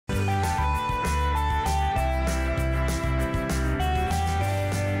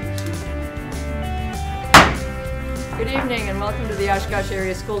evening and welcome to the Oshkosh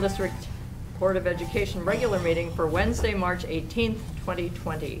Area School District Board of Education regular meeting for Wednesday, March 18th,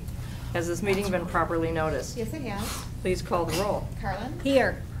 2020. Has this meeting been properly noticed? Yes, it has. Please call the roll. Carlin?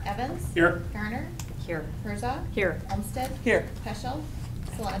 Here. Evans? Here. Garner? Here. Herzog? Here. Olmsted? Here. Peschel?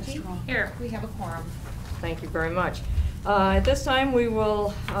 Szilagyi? Here. We have a quorum. Thank you very much. At this time, we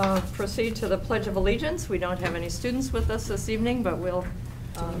will proceed to the Pledge of Allegiance. We don't have any students with us this evening, but we'll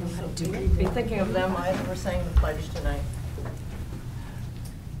be thinking of them as we're saying the pledge tonight.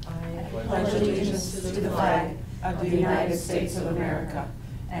 I pledge allegiance to the flag of the United States of America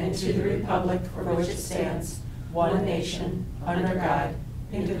and to the republic for which it stands, one nation, under God,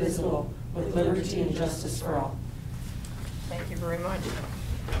 indivisible, with liberty and justice for all. Thank you very much.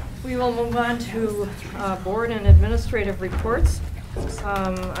 We will move on to board and administrative reports.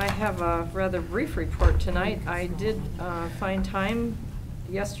 I have a rather brief report tonight. I did find time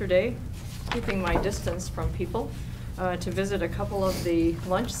yesterday, keeping my distance from people, to visit a couple of the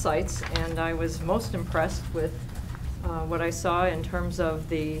lunch sites, and I was most impressed with what I saw in terms of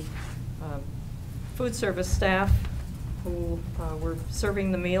the food service staff who were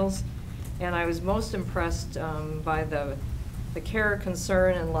serving the meals, and I was most impressed by the care,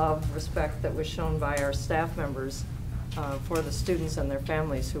 concern, and love, respect that was shown by our staff members for the students and their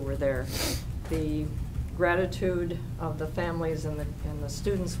families who were there. The gratitude of the families and the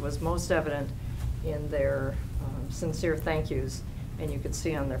students was most evident in their sincere thank yous, and you could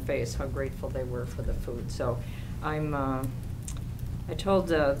see on their face how grateful they were for the food. So I told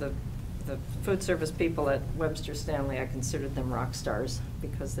the food service people at Webster Stanley I considered them rock stars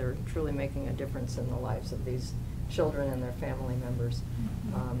because they're truly making a difference in the lives of these children and their family members.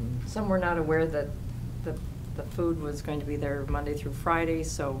 Some were not aware that the food was going to be there Monday through Friday,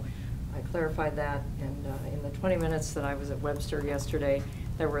 so I clarified that, and in the 20 minutes that I was at Webster yesterday,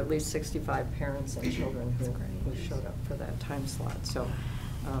 there were at least 65 parents and children who showed up for that time slot. So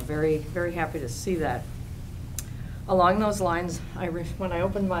very, very happy to see that. Along those lines, when I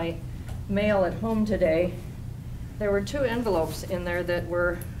opened my mail at home today, there were 2 envelopes in there that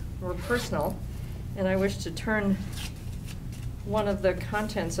were personal, and I wish to turn one of the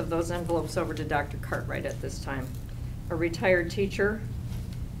contents of those envelopes over to Dr. Cartwright at this time. A retired teacher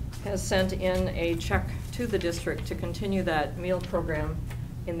has sent in a check to the district to continue that meal program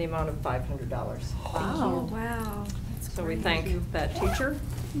in the amount of $500. Wow. Wow. That's so great. we thank that teacher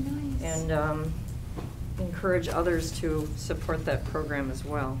Nice. and encourage others to support that program as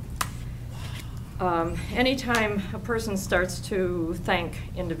well. Anytime a person starts to thank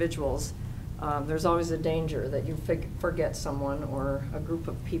individuals, there's always a danger that you forget someone or a group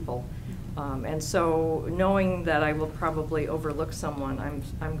of people. And so knowing that I will probably overlook someone,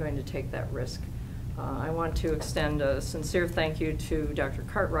 I'm going to take that risk. I want to extend a sincere thank you to Dr.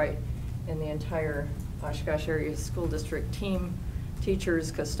 Cartwright and the entire Oshkosh Area School District team, teachers,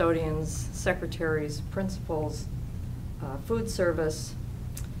 custodians, secretaries, principals, food service,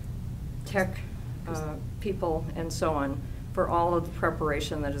 tech people, and so on, for all of the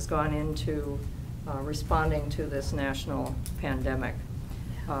preparation that has gone into responding to this national pandemic.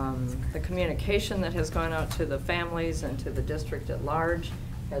 The communication that has gone out to the families and to the district at large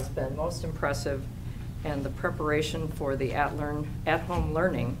has been most impressive, and the preparation for the at-home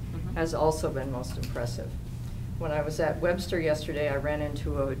learning has also been most impressive. When I was at Webster yesterday, I ran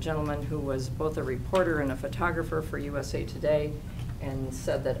into a gentleman who was both a reporter and a photographer for USA Today, and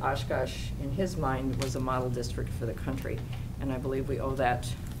said that Oshkosh, in his mind, was a model district for the country. And I believe we owe that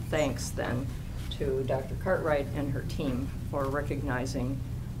thanks then to Dr. Cartwright and her team for recognizing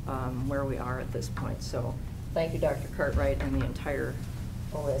where we are at this point. So thank you, Dr. Cartwright, and the entire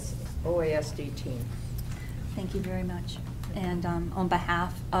OASD team. Thank you very much. And on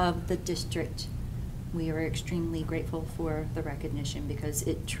behalf of the district, we are extremely grateful for the recognition because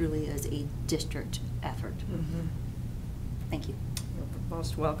it truly is a district effort. Thank you. You're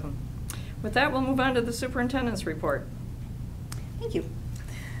most welcome. With that, we'll move on to the superintendent's report. Thank you.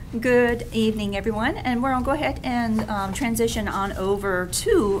 Good evening, everyone, and we're going to go ahead and transition on over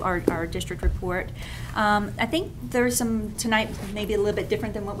to our district report. I think there's some tonight maybe a little bit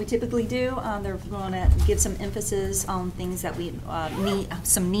different than what we typically do. They're going to give some emphasis on things that we need,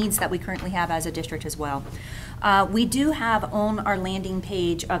 some needs that we currently have as a district as well. We do have on our landing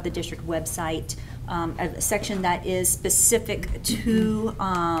page of the district website a section that is specific to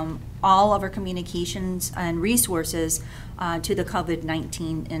all of our communications and resources to the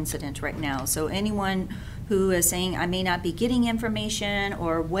COVID-19 incident right now. So anyone who is saying, I may not be getting information,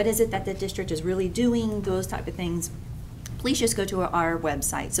 or what is it that the district is really doing, those type of things, please just go to our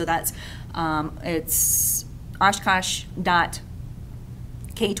website. So that's, it's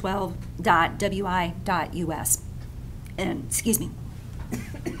oshkosh.k12.wi.us. And, excuse me.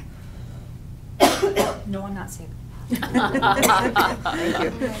 No, I'm not sick. Thank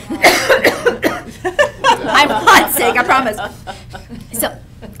you. I'm not sick, I promise. So,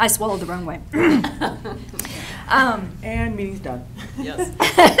 I swallowed the wrong way. And meeting's done. Yes.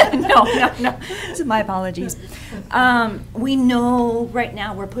 No. So my apologies. We know right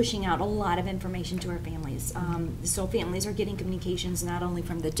now we're pushing out a lot of information to our families. So families are getting communications not only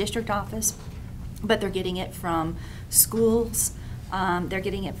from the district office, but they're getting it from schools. They're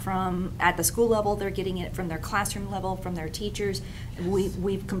getting it from, at the school level, they're getting it from their classroom level, from their teachers.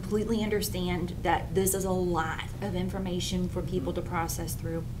 We completely understand that this is a lot of information for people to process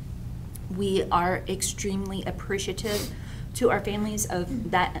through. We are extremely appreciative to our families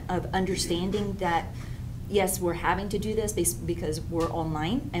of that, of understanding that, yes, we're having to do this because we're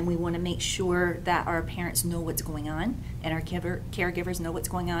online, and we want to make sure that our parents know what's going on and our caregivers know what's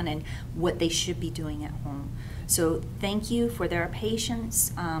going on and what they should be doing at home. So thank you for their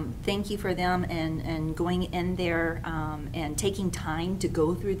patience. Thank you for them and going in there and taking time to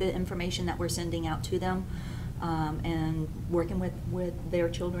go through the information that we're sending out to them, and working with their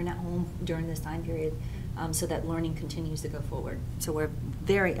children at home during this time period, so that learning continues to go forward. So we're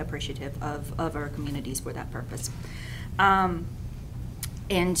very appreciative of our communities for that purpose. And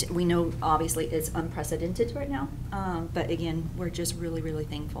we know obviously it's unprecedented right now, but again, we're just really, really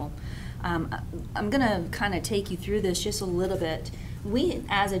thankful. I'm going to kind of take you through this just a little bit. We,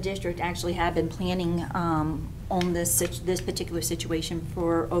 as a district, actually have been planning on this particular situation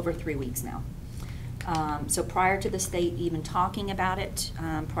for over 3 weeks now. So prior to the state even talking about it,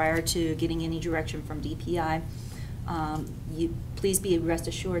 prior to getting any direction from DPI, please be rest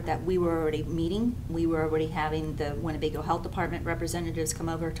assured that we were already meeting. We were already having the Winnebago Health Department representatives come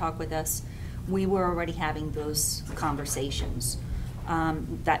over, talk with us. We were already having those conversations.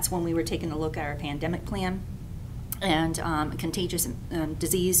 That's when we were taking a look at our pandemic plan and contagious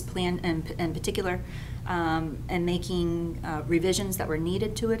disease plan in particular, and making revisions that were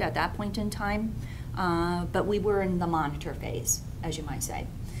needed to it at that point in time. But we were in the monitor phase, as you might say.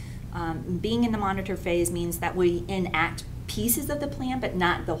 Being in the monitor phase means that we enact pieces of the plan, but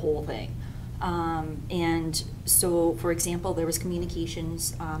not the whole thing. And so, for example, there was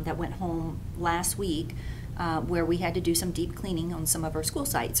communications that went home last week where we had to do some deep cleaning on some of our school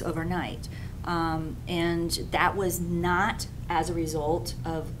sites overnight. And that was not as a result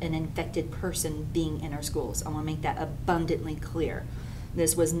of an infected person being in our schools. I want to make that abundantly clear.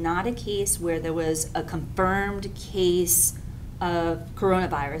 This was not a case where there was a confirmed case of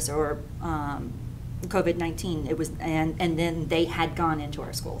coronavirus or COVID-19. It was, and then they had gone into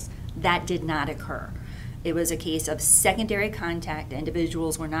our schools. That did not occur. It was a case of secondary contact.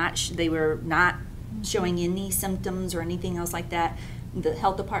 Individuals were not, they were not showing any symptoms or anything else like that. The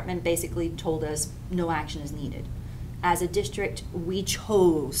health department basically told us no action is needed. As a district, we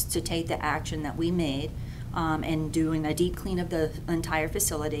chose to take the action that we made and doing a deep clean of the entire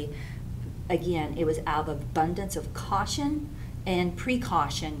facility. Again, it was out of abundance of caution and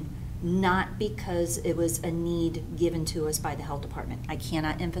precaution, not because it was a need given to us by the health department. I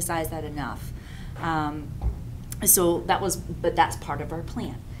cannot emphasize that enough. So that was, but that's part of our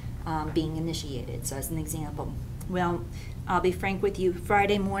plan being initiated. So as an example, well, I'll be frank with you,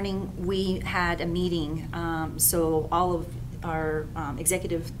 Friday morning we had a meeting, so all of our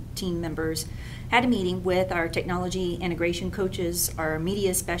executive team members had a meeting with our technology integration coaches, our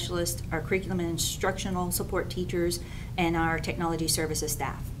media specialists, our curriculum and instructional support teachers, and our technology services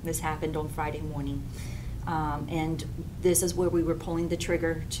staff. This happened on Friday morning. And this is where we were pulling the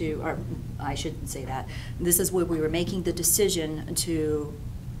trigger to, or I shouldn't say that, this is where we were making the decision to,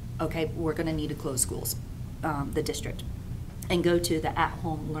 okay, we're going to need to close schools, the district, and go to the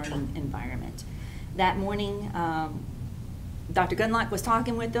at-home learning environment. That morning, Dr. Gunlock was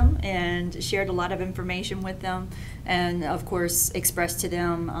talking with them and shared a lot of information with them, and of course expressed to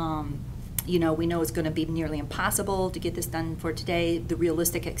them, you know, we know it's going to be nearly impossible to get this done for today. The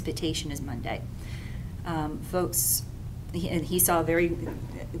realistic expectation is Monday. Folks, he saw a very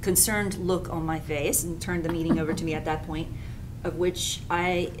concerned look on my face and turned the meeting over to me at that point, of which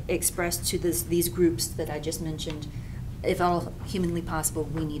I expressed to these groups that I just mentioned, if all humanly possible,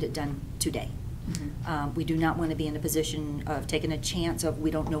 we need it done today. Mm-hmm. We do not want to be in a position of taking a chance of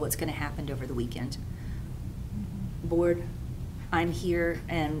we don't know what's going to happen over the weekend. Mm-hmm. Board, I'm here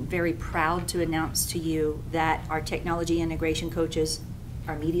and very proud to announce to you that our technology integration coaches,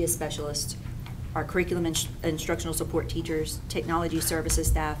 our media specialists, our curriculum and instructional support teachers, technology services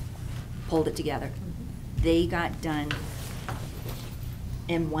staff pulled it together. Mm-hmm. They got done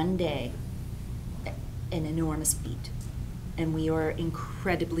in one day, an enormous feat, and we are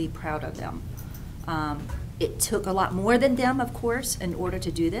incredibly proud of them. It took a lot more than them, of course, in order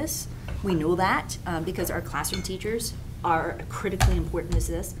to do this. We know that because our classroom teachers are critically important as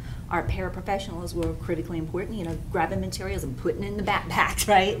this. Our paraprofessionals were critically important, you know, grabbing materials and putting it in the backpacks,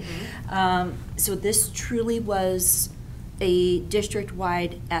 right? Mm-hmm. So this truly was a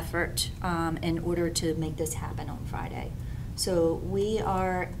district-wide effort in order to make this happen on Friday. So we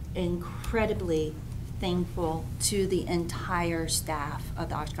are incredibly thankful to the entire staff of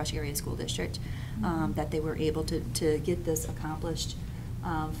the Oshkosh Area School District that they were able to get this accomplished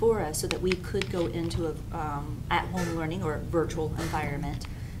for us so that we could go into a at-home learning or virtual environment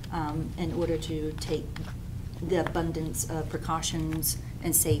in order to take the abundance of precautions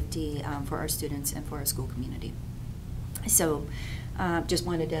and safety for our students and for our school community. So just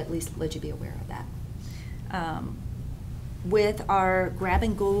wanted to at least let you be aware of that. With our grab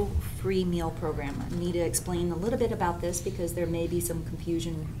and go free meal program, I need to explain a little bit about this because there may be some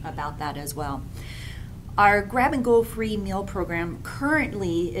confusion about that as well. Our grab and go free meal program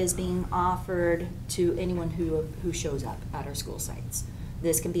currently is being offered to anyone who shows up at our school sites.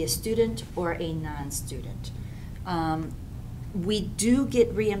 This can be a student or a non-student. We do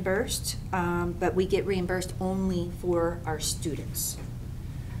get reimbursed, but we get reimbursed only for our students.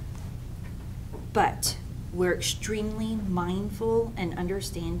 But we're extremely mindful and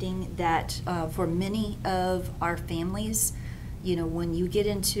understanding that for many of our families, you know, when you get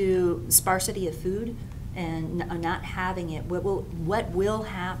into sparsity of food and not having it, what will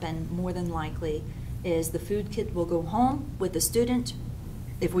happen more than likely is the food kit will go home with the student.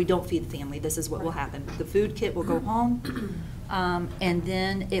 If we don't feed the family, this is what will happen. The food kit will go home, and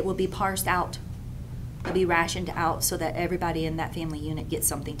then it will be parsed out. It'll be rationed out so that everybody in that family unit gets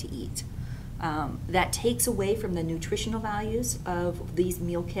something to eat. That takes away from the nutritional values of these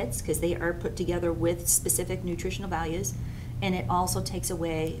meal kits because they are put together with specific nutritional values, and it also takes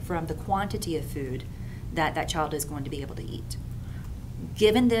away from the quantity of food that that child is going to be able to eat.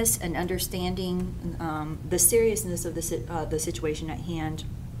 Given this and understanding the seriousness of the situation at hand,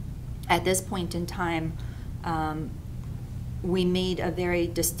 at this point in time, we made a very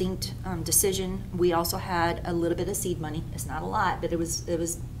distinct decision. We also had a little bit of seed money. It's not a lot, but it was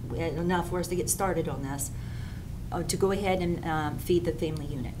enough for us to get started on this, to go ahead and feed the family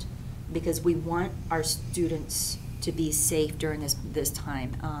unit, because we want our students to be safe during this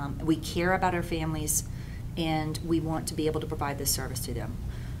time. We care about our families, and we want to be able to provide this service to them.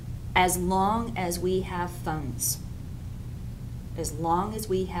 As long as we have funds,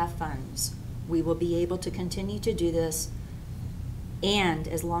 we will be able to continue to do this, and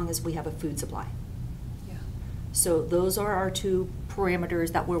as long as we have a food supply. Yeah. So those are our two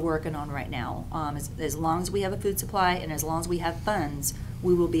parameters that we're working on right now. As long as we have a food supply and as long as we have funds,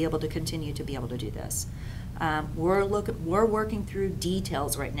 we will be able to continue to be able to do this. We're working through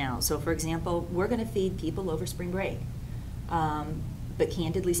details right now. So for example, we're going to feed people over spring break. But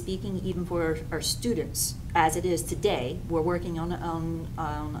candidly speaking, even for our students, as it is today, we're working on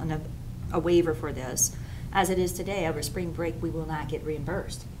a waiver for this. As it is today, over spring break, we will not get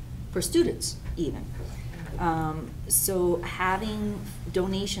reimbursed for students even. So having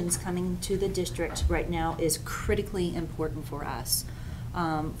donations coming to the district right now is critically important for us.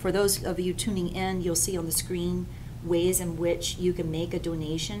 For those of you tuning in, you'll see on the screen ways in which you can make a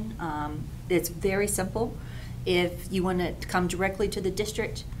donation. It's very simple. If you want to come directly to the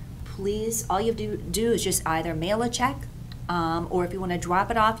district, please, all you have to do is just either mail a check, or if you want to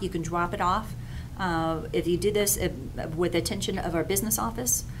drop it off, you can drop it off. If you do this with attention of our business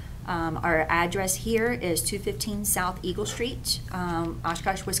office, our address here is 215 South Eagle Street,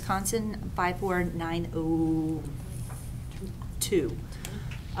 Oshkosh, Wisconsin, 54902.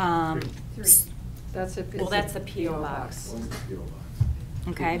 That's it. Well, that's the P.O. box.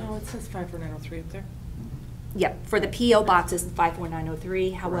 Okay. No, it says 54903 up there. Yep, for the P.O. box is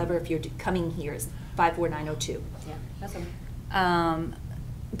 54903. However, if you're coming here, it's 54902. Yeah, that's okay.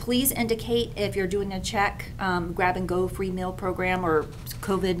 Please indicate if you're doing a check, grab and go free meal program or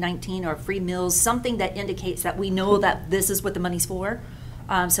COVID-19 or free meals, something that indicates that we know that this is what the money's for,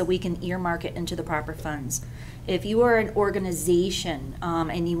 so we can earmark it into the proper funds. If you are an organization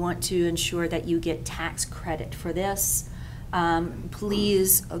and you want to ensure that you get tax credit for this,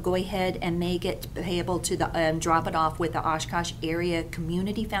 please go ahead and make it payable to the, drop it off with the Oshkosh Area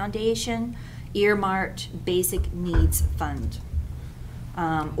Community Foundation, earmarked Basic Needs Fund,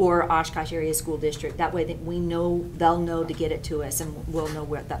 or Oshkosh Area School District. That way that we know, they'll know to get it to us and we'll know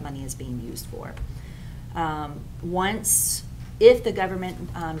what that money is being used for. If the government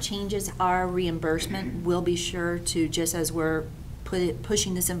changes our reimbursement, we'll be sure to, just as we're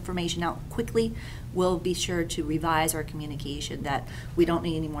pushing this information out quickly. We'll be sure to revise our communication that we don't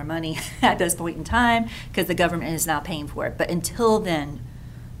need any more money at this point in time because the government is now paying for it. But until then,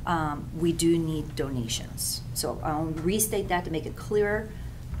 we do need donations. So I'll restate that to make it clearer.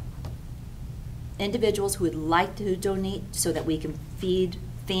 Individuals who would like to donate so that we can feed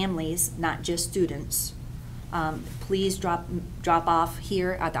families, not just students, please drop off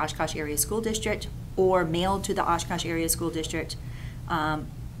here at the Oshkosh Area School District or mail to the Oshkosh Area School District.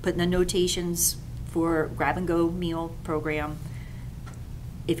 Put in the notations for grab-and-go meal program.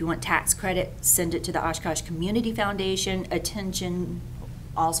 If you want tax credit, send it to the Oshkosh Community Foundation. Attention,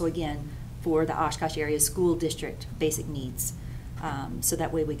 also again, for the Oshkosh Area School District basic needs. So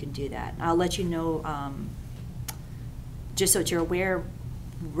that way we can do that. I'll let you know, just so that you're aware,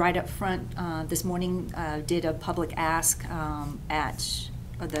 right up front, this morning did a public ask at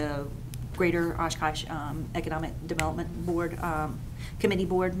the Greater Oshkosh Economic Development Board, Committee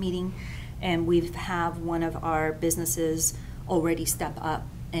Board meeting, and we have one of our businesses already step up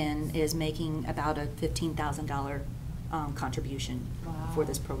and is making about a $15,000 contribution for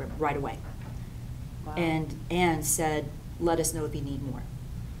this program right away. Wow. And said, let us know if you need more.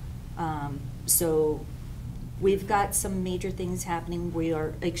 So we've got some major things happening. We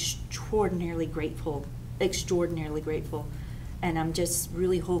are extraordinarily grateful, and I'm just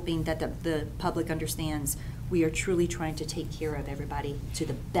really hoping that the public understands we are truly trying to take care of everybody to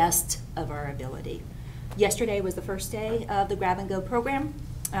the best of our ability. Yesterday was the first day of the Grab and Go program.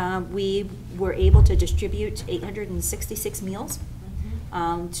 We were able to distribute 866 meals.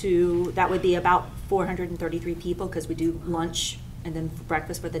 That would be about 433 people because we do lunch and then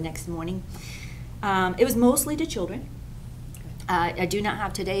breakfast for the next morning. It was mostly to children. I do not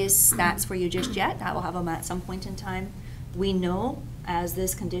have today's stats for you just yet. I will have them at some point in time. We know as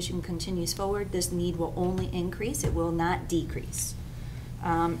this condition continues forward, this need will only increase. It will not decrease.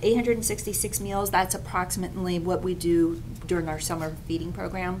 866 meals, that's approximately what we do during our summer feeding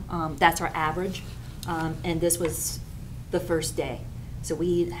program. That's our average. And this was the first day. So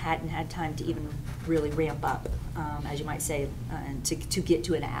we hadn't had time to even really ramp up, as you might say, and to get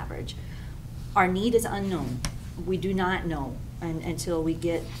to an average. Our need is unknown. We do not know until we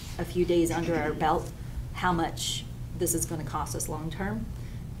get a few days under our belt how much this is going to cost us long term.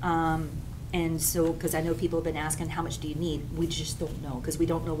 And so, because I know people have been asking, how much do you need? We just don't know, because we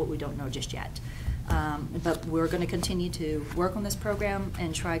don't know what we don't know just yet. But we're going to continue to work on this program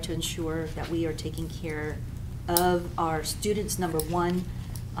and try to ensure that we are taking care of our students, number one,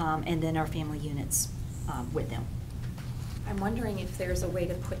 and then our family units with them. I'm wondering if there's a way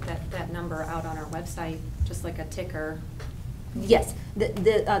to put that number out on our website, just like a ticker. Yes,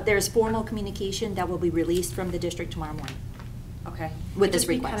 there's formal communication that will be released from the district tomorrow morning. Okay. With this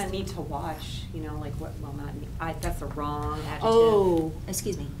request. We kind of need to watch, you know, like what, well, not, that's a wrong adjective. Oh,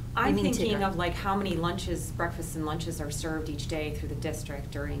 excuse me. I'm You mean thinking ticker. of like how many lunches, breakfasts and lunches are served each day through the district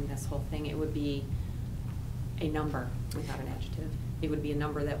during this whole thing. It would be a number without an adjective. It would be a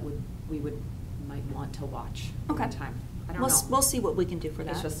number that we might want to watch Okay. over time. I don't know. We'll see what we can do for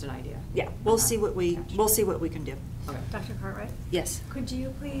that. It's just an idea. Yeah, we'll Okay. see what we can do. Okay. Dr. Cartwright? Yes. Could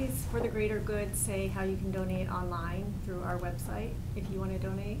you please, for the greater good, say how you can donate online through our website if you want to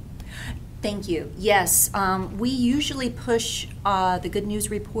donate? Thank you. Yes, we usually push the Good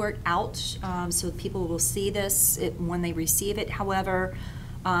News Report out so people will see this when they receive it. However,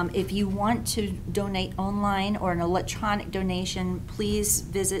 if you want to donate online or an electronic donation, please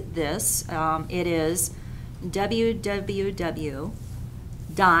visit this. It is www.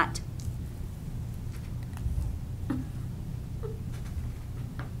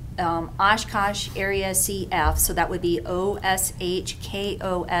 Oshkosh Area CF, so that would be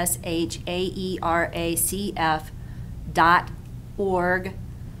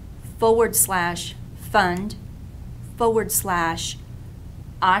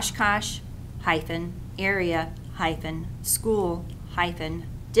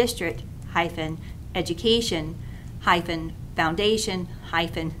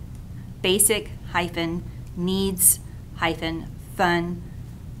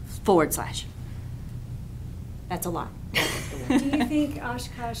That's a lot. Do you think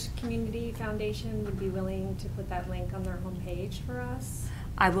Oshkosh Community Foundation would be willing to put that link on their homepage for us?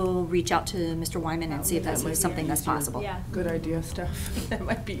 I will reach out to Mr. Wyman and see if that's something that's possible. Yeah. Good idea, Steph. That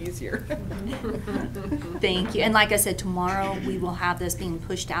might be easier. Thank you. And like I said, tomorrow we will have this being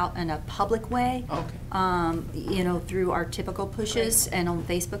pushed out in a public way. Okay. You know, through our typical pushes and on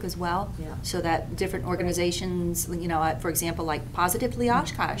Facebook as well. Yeah. So that different organizations, you know, for example, like Positively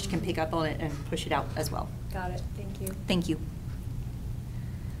Oshkosh can pick up on it and push it out as well. Got it. Thank you. Thank you.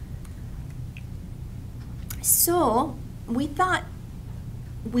 So we thought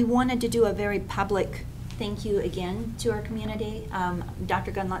we wanted to do a very public thank you again to our community.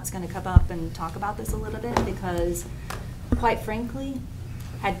 Dr. Gunlott's going to come up and talk about this a little bit because, quite frankly,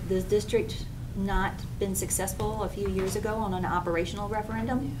 had the district not been successful a few years ago on an operational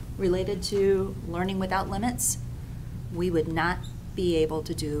referendum related to learning without limits, we would not be able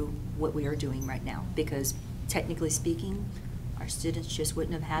to do what we are doing right now because, technically speaking, our students just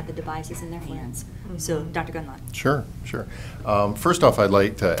wouldn't have had the devices in their hands. So, Dr. Gunlott. Sure, sure. First off, I'd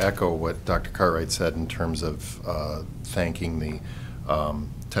like to echo what Dr. Cartwright said in terms of thanking the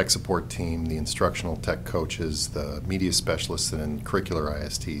tech support team, the instructional tech coaches, the media specialists, and curricular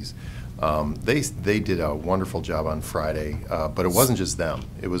ISTs. They did a wonderful job on Friday, but it wasn't just them.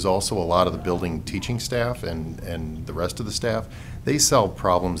 It was also a lot of the building teaching staff and the rest of the staff. They solved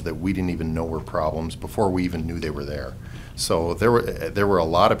problems that we didn't even know were problems before we even knew they were there. So there were a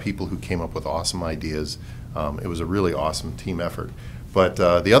lot of people who came up with awesome ideas. It was a really awesome team effort. But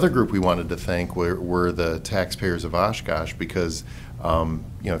the other group we wanted to thank were the taxpayers of Oshkosh because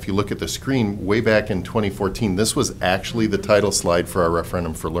if you look at the screen, way back in 2014, this was actually the title slide for our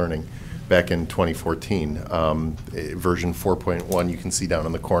referendum for learning back in 2014. Version 4.1 you can see down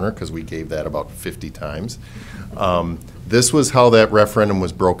in the corner because we gave that about 50 times. This was how that referendum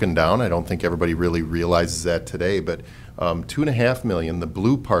was broken down. I don't think everybody really realizes that today, but $2.5 million, the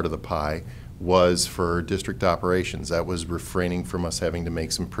blue part of the pie, was for district operations. That was refraining from us having to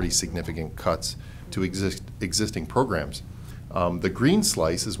make some pretty significant cuts to existing programs. The green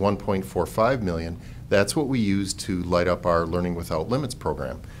slice is $1.45 million. That's what we use to light up our Learning Without Limits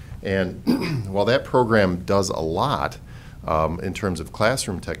program. And while that program does a lot in terms of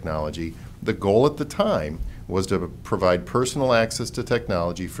classroom technology, the goal at the time was to provide personal access to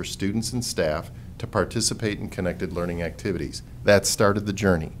technology for students and staff to participate in connected learning activities. That started the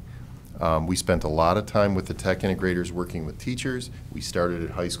journey. We spent a lot of time with the tech integrators working with teachers. We started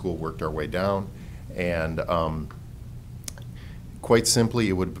at high school, worked our way down, and quite simply,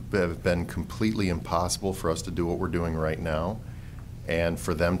 it would have been completely impossible for us to do what we're doing right now and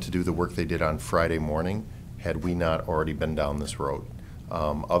for them to do the work they did on Friday morning had we not already been down this road.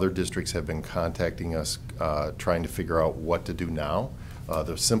 Other districts have been contacting us trying to figure out what to do now.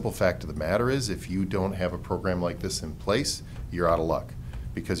 The simple fact of the matter is if you don't have a program like this in place, you're out of luck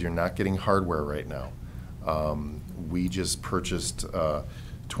because you're not getting hardware right now. We just purchased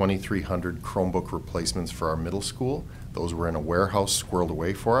 2,300 Chromebook replacements for our middle school. Those were in a warehouse squirreled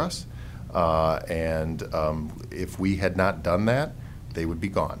away for us. If we had not done that, they would be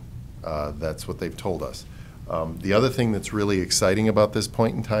gone. That's what they've told us. The other thing that's really exciting about this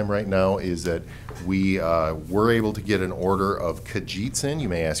point in time right now is that we were able to get an order of Khajiits in. You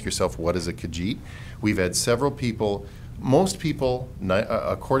may ask yourself, what is a Khajiit? We've had several people, most people,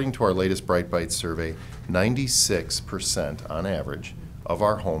 according to our latest Bright Bites survey, 96% on average of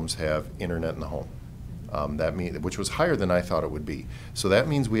our homes have internet in the home. That means, which was higher than I thought it would be. So that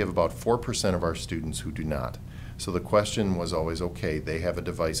means we have about 4% of our students who do not. So the question was always, okay, they have a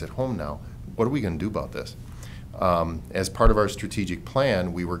device at home now. What are we going to do about this? As part of our strategic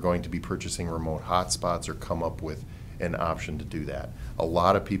plan, we were going to be purchasing remote hotspots or come up with an option to do that. A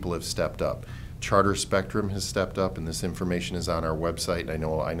lot of people have stepped up. Charter Spectrum has stepped up, and this information is on our website.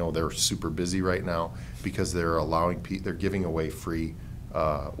 I know they're super busy right now because they're they're giving away free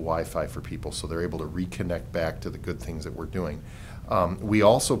Wi-Fi for people, so they're able to reconnect back to the good things that we're doing. We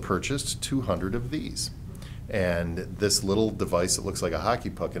also purchased 200 of these. And this little device that looks like a hockey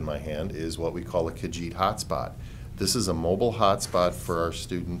puck in my hand is what we call a Khajiit hotspot. This is a mobile hotspot for our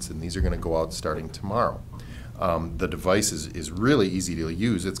students, and these are going to go out starting tomorrow. The device is really easy to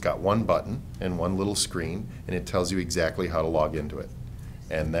use. It's got one button and one little screen, and it tells you exactly how to log into it.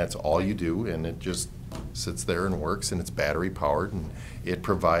 And that's all you do, and it just sits there and works, and it's battery powered, and it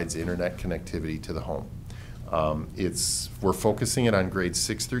provides internet connectivity to the home. We're focusing it on grades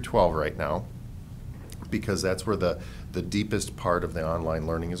 6 through 12 right now, because that's where the deepest part of the online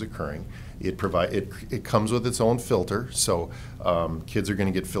learning is occurring. It comes with its own filter, so kids are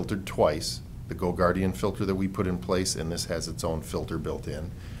going to get filtered twice. The GoGuardian filter that we put in place, and this has its own filter built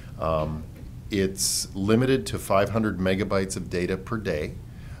in. It's limited to 500 megabytes of data per day.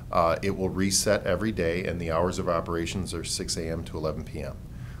 It will reset every day, and the hours of operations are 6 a.m. to 11 p.m.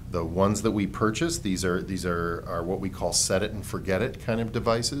 The ones that we purchase, these are what we call set it and forget it kind of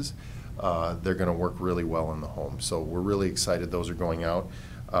devices. They're going to work really well in the home. So we're really excited those are going out.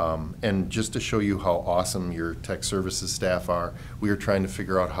 And just to show you how awesome your tech services staff are, we are trying to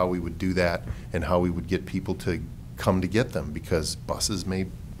figure out how we would do that and how we would get people to come to get them, because buses may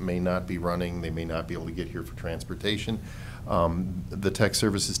not be running, they may not be able to get here for transportation. The tech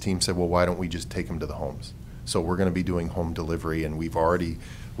services team said, well, why don't we just take them to the homes? So we're going to be doing home delivery, and we've already,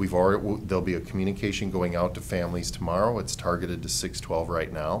 there'll be a communication going out to families tomorrow. It's targeted to 612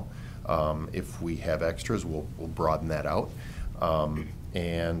 right now. If we have extras, we'll broaden that out.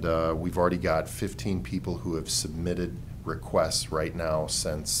 And we've already got 15 people who have submitted requests right now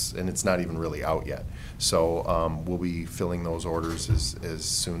since, and it's not even really out yet. So we'll be filling those orders as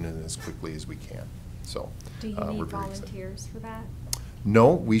soon and as quickly as we can. So Do you we're need very excited. volunteers for that?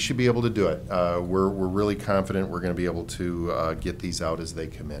 No, we should be able to do it. We're really confident we're going to be able to get these out as they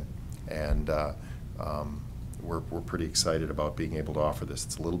come in. And we're pretty excited about being able to offer this.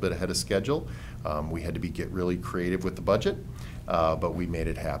 It's a little bit ahead of schedule. We had to get really creative with the budget, but we made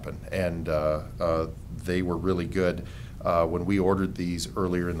it happen. And they were really good. When we ordered these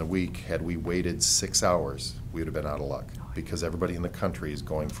earlier in the week, had we waited 6 hours, we would have been out of luck because everybody in the country is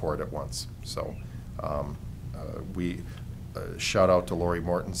going for it at once. So we shout out to Lori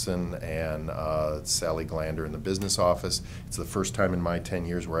Mortensen and Sally Glander in the business office. It's the first time in my 10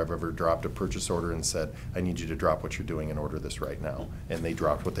 years where I've ever dropped a purchase order and said, I need you to drop what you're doing and order this right now. And they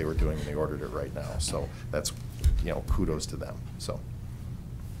dropped what they were doing and they ordered it right now. So that's, kudos to them. So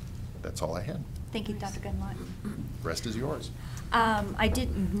that's all I had. Thank you, Dr. Gunlott. Rest is yours.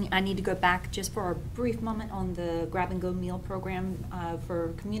 I need to go back just for a brief moment on the grab-and-go meal program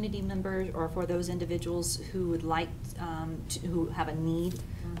for community members or for those individuals who would like, who have a need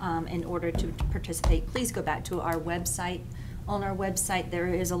in order to participate. Please go back to our website. On our website, there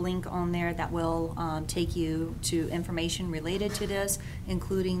is a link on there that will take you to information related to this,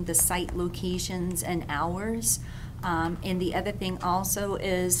 including the site locations and hours. And the other thing also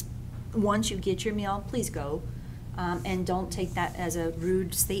is, once you get your meal, please go. And don't take that as a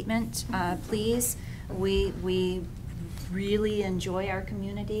rude statement, please. We really enjoy our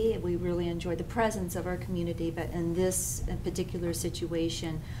community. We really enjoy the presence of our community, but in this particular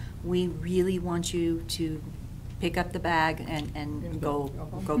situation, we really want you to pick up the bag and go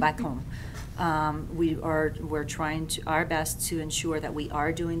back home. We're trying our best to ensure that we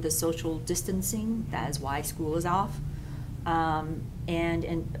are doing the social distancing. That is why school is off.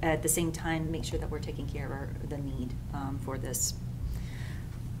 And at the same time, make sure that we're taking care of the need for this.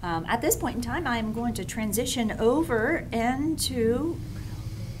 At this point in time, I'm going to transition over into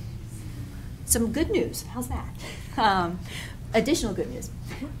some good news. How's that? Additional good news.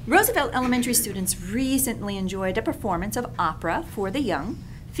 Roosevelt Elementary students recently enjoyed a performance of opera for the young,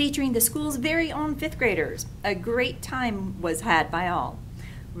 featuring the school's very own fifth graders. A great time was had by all.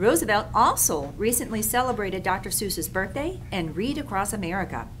 Roosevelt also recently celebrated Dr. Seuss's birthday and Read Across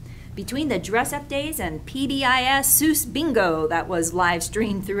America. Between the dress-up days and PBIS Seuss Bingo that was live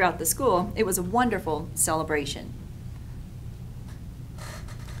streamed throughout the school, it was a wonderful celebration.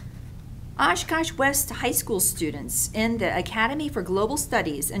 Oshkosh West High School students in the Academy for Global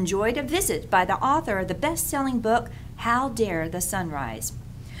Studies enjoyed a visit by the author of the best-selling book, How Dare the Sun Rise.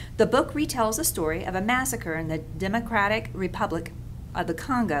 The book retells the story of a massacre in the Democratic Republic of the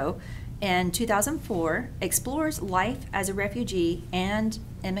Congo in 2004, explores life as a refugee and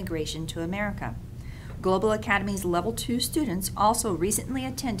immigration to America. Global Academy's Level 2 students also recently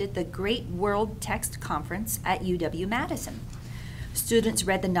attended the Great World Text Conference at UW-Madison. Students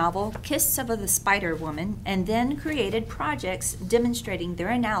read the novel Kiss of the Spider Woman and then created projects demonstrating their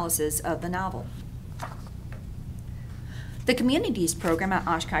analysis of the novel. The Communities program at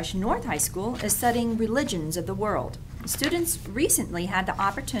Oshkosh North High School is studying religions of the world. Students recently had the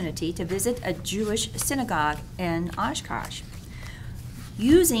opportunity to visit a Jewish synagogue in Oshkosh.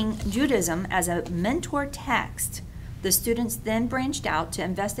 Using Judaism as a mentor text, the students then branched out to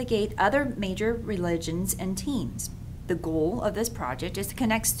investigate other major religions and teams. The goal of this project is to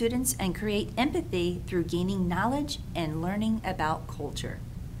connect students and create empathy through gaining knowledge and learning about culture.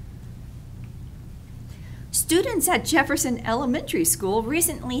 Students at Jefferson Elementary School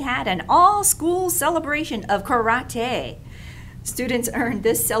recently had an all-school celebration of karate. Students earned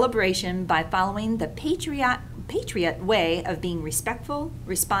this celebration by following the patriot way of being respectful,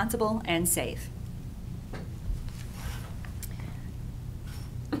 responsible, and safe.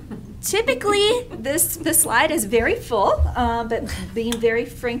 Typically, this slide is very full, but being very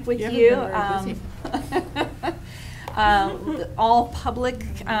frank with you, all public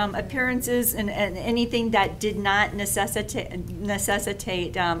appearances and anything that did not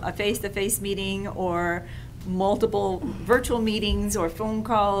necessitate a face-to-face meeting or multiple virtual meetings or phone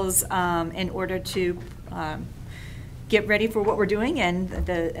calls in order to get ready for what we're doing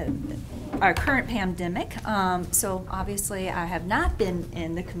and our current pandemic. So obviously I have not been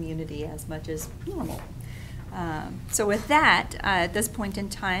in the community as much as normal. So with that, at this point in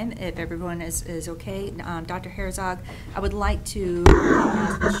time, if everyone is okay, Dr. Herzog, I would like to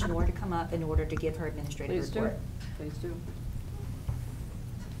ask Ms. Schnorr to come up in order to give her administrative Please do. report. Please do.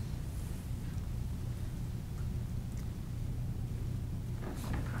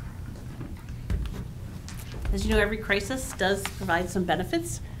 As you know, every crisis does provide some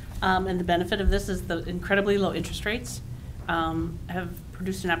benefits, and the benefit of this is the incredibly low interest rates have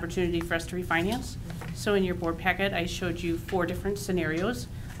produced an opportunity for us to refinance. So in your board packet, I showed you 4 different scenarios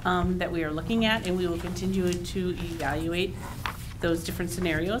that we are looking at, and we will continue to evaluate those different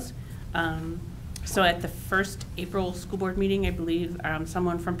scenarios. So at the first April school board meeting, I believe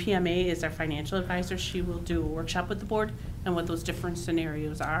someone from PMA is our financial advisor. She will do a workshop with the board and what those different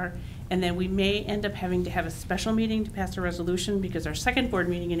scenarios are. And then we may end up having to have a special meeting to pass a resolution because our second board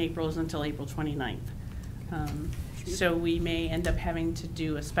meeting in April is until April 29th. So we may end up having to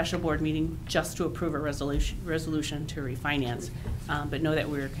do a special board meeting just to approve a resolution to refinance. But know that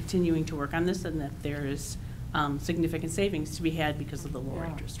we're continuing to work on this and that there is significant savings to be had because of the lower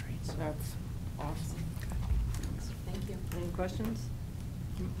interest rates. That's awesome. Thank you. Any questions?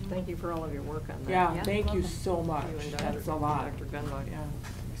 Thank you for all of your work on that. Yeah, thank you so much. You and That's a lot. Dr. Gunlock. Yeah.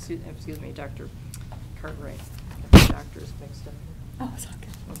 Excuse me, Dr. Cartwright. Doctors mixed up. Oh, it's okay.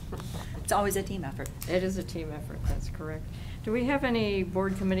 It's always a team effort. It is a team effort, that's correct. Do we have any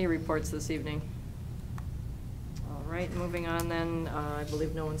board committee reports this evening? All right, moving on then, I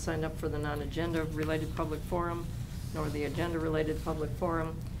believe no one signed up for the non-agenda related public forum, nor the agenda related public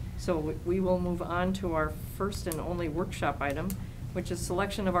forum. So we will move on to our first and only workshop item, which is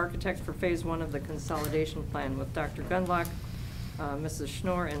selection of architect for phase 1 of the consolidation plan with Dr. Gunlock, Mrs.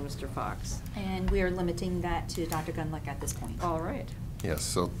 Schnorr, and Mr. Fox. And we are limiting that to Dr. Gunlock at this point. All right. Yes,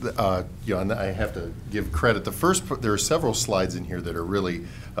 so, and I have to give credit. There are several slides in here that are really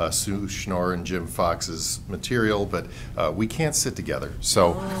Sue Schnorr and Jim Fox's material, but we can't sit together.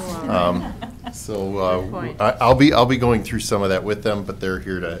 So, Good point. I'll be going through some of that with them, but they're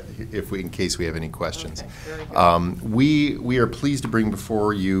here to, in case we have any questions. Okay, very good. We are pleased to bring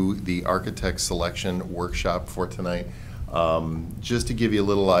before you the architect selection workshop for tonight. Just to give you a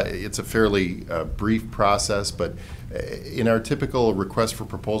little, it's a fairly brief process, but in our typical request for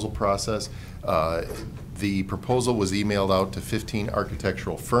proposal process, the proposal was emailed out to 15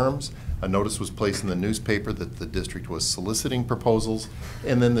 architectural firms. A notice was placed in the newspaper that the district was soliciting proposals,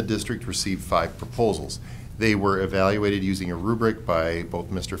 and then the district received 5 proposals. They were evaluated using a rubric by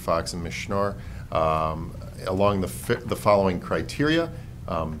both Mr. Fox and Ms. Schnorr along the following criteria.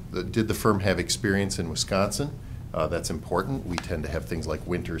 Did the firm have experience in Wisconsin? That's important. We tend to have things like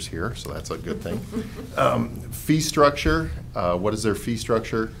winters here, so that's a good thing. Fee structure, what is their fee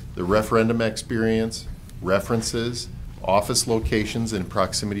structure? The referendum experience, references, office locations in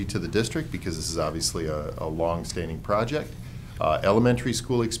proximity to the district, because this is obviously a long-standing project. Elementary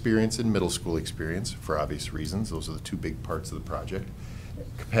school experience and middle school experience, for obvious reasons. Those are the 2 big parts of the project.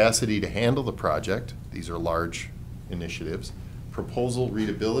 Capacity to handle the project. These are large initiatives. Proposal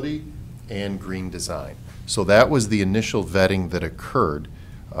readability and green design. So that was the initial vetting that occurred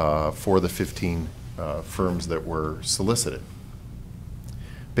for the 15 firms that were solicited.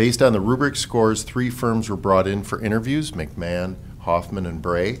 Based on the rubric scores, 3 firms were brought in for interviews, McMahon, Hoffman, and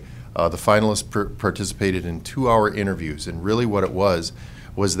Bray. The finalists participated in 2-hour interviews, and really what it was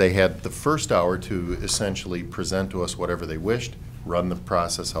they had the first hour to essentially present to us whatever they wished, run the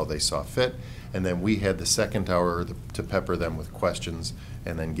process how they saw fit, and then we had the second hour to pepper them with questions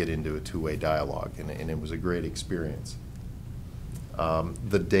and then get into a 2-way dialogue, and it was a great experience.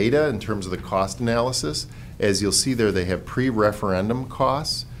 The data in terms of the cost analysis, as you'll see there, they have pre-referendum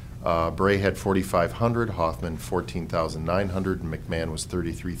costs. Bray had $4,500, Hoffman $14,900, and McMahon was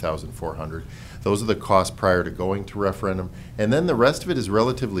 $33,400. Those are the costs prior to going to referendum. And then the rest of it is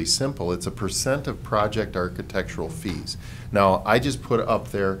relatively simple. It's a % of project architectural fees. Now, I just put up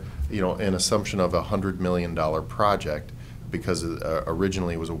there, an assumption of a $100 million project, because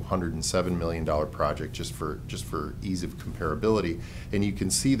originally it was a $107 million project, just for ease of comparability. And you can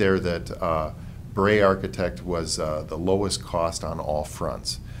see there that Bray Architect was the lowest cost on all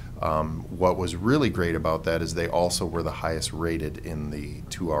fronts. What was really great about that is they also were the highest rated in the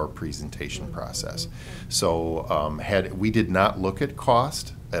 2-hour presentation process. So we did not look at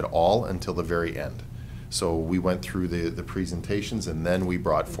cost at all until the very end. So we went through the presentations, and then we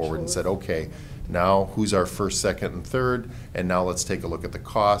brought forward and said, okay, now who's our first, second, and third, and now let's take a look at the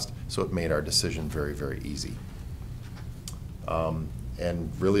cost. So it made our decision very, very easy.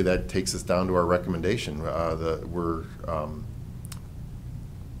 And really that takes us down to our recommendation.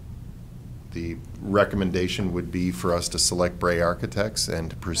 The recommendation would be for us to select Bray Architects and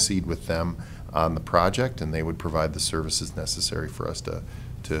to proceed with them on the project, and they would provide the services necessary for us to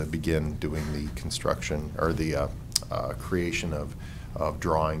begin doing the construction or the creation of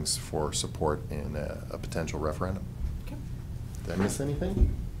drawings for support in a potential referendum. Okay. Did I miss anything?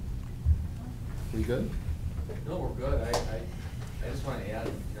 We good? No, we're good. I just want to add,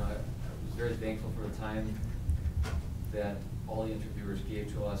 I was very thankful for the time that all the interviewers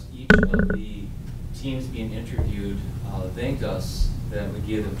gave to us. Each of the teams being interviewed thanked us that we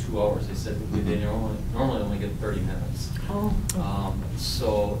gave them 2 hours. They said that they normally only get 30 minutes. Oh.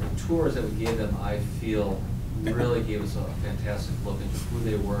 So the tours that we gave them, I feel, really gave us a fantastic look into who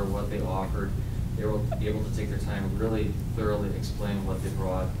they were, what they offered. They were able to take their time and really thoroughly explain what they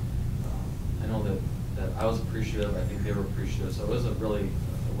brought. I know that I was appreciative. I think they were appreciative. So it was a really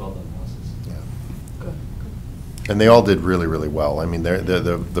well done process. Yeah. Good. And they all did really, really well. I mean,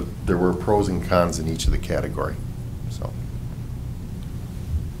 there were pros and cons in each of the category. So.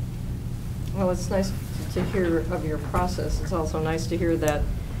 Well, it's nice to hear of your process. It's also nice to hear that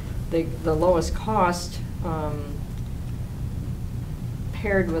the lowest cost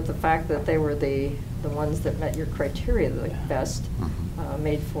paired with the fact that they were the ones that met your criteria the best,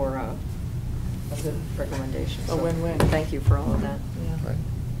 made for a good recommendation. A win-win. Thank you for all of that. Yeah. Right.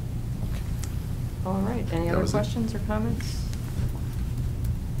 All right, any That other was it. questions or comments?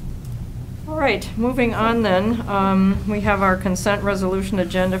 All right, moving on then, we have our consent resolution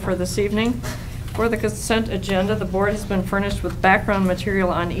agenda for this evening. For the consent agenda, the board has been furnished with background material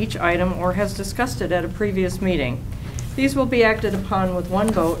on each item or has discussed it at a previous meeting. These will be acted upon with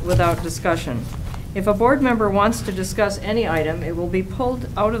one vote without discussion. If a board member wants to discuss any item, it will be pulled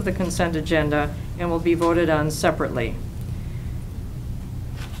out of the consent agenda and will be voted on separately.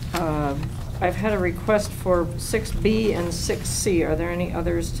 I've had a request for 6B and 6C. Are there any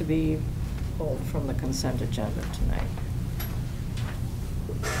others to be pulled from the consent agenda tonight?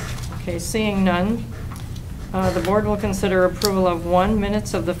 Okay, seeing none, the board will consider approval of 1,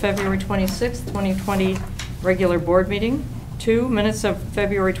 minutes of the February 26th, 2020 regular board meeting, 2, minutes of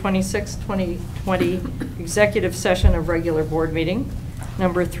February 26th, 2020 executive session of regular board meeting,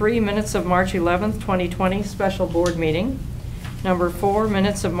 number 3, minutes of March 11th, 2020 special board meeting, number 4,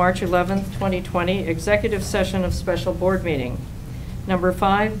 minutes of March 11th, 2020 executive session of special board meeting, number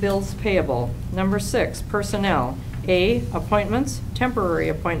 5, bills payable, number 6, personnel, A, appointments, temporary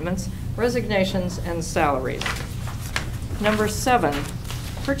appointments, resignations, and salaries. Number 7,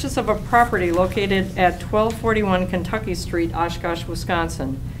 purchase of a property located at 1241 Kentucky Street, Oshkosh,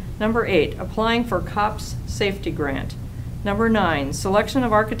 Wisconsin. Number 8, applying for COPS safety grant. Number 9, selection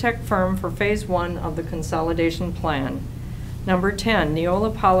of architect firm for phase 1 of the consolidation plan. Number 10,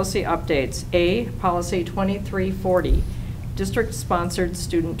 Neola policy updates. A, policy 2340, district-sponsored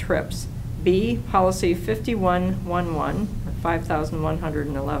student trips. B, policy 5111, or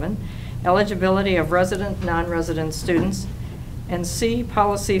 5,111, eligibility of resident, non-resident students. And C,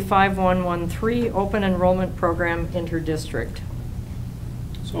 policy 5113, open enrollment program interdistrict.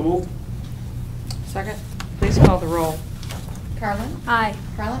 So moved. Second. Please call the roll. Carlin? Aye.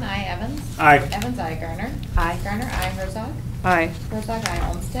 Carlin, I. Evans? Aye. Evans, I. Garner? Aye. Garner, I. Herzog? Aye. Herzog, I.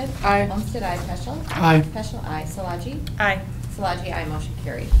 Olmsted? Aye. Olmsted, I. Peschel? Aye. Peschel, I. Szilagyi? Aye. Szilagyi, I. Motion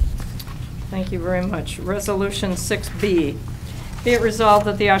carried. Thank you very much. Resolution 6B. Be it resolved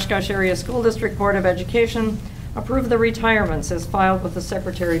that the Oshkosh Area School District Board of Education approve the retirements as filed with the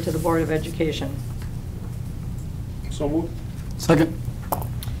Secretary to the Board of Education. So moved. Second.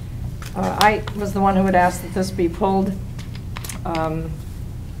 I was the one who had asked that this be pulled.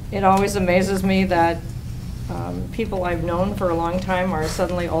 It always amazes me that people I've known for a long time are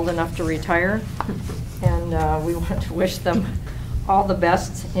suddenly old enough to retire. And we want to wish them all the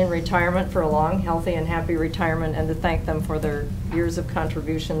best in retirement, for a long, healthy, and happy retirement, and to thank them for their years of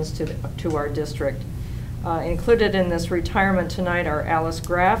contributions to our district. Included in this retirement tonight are Alice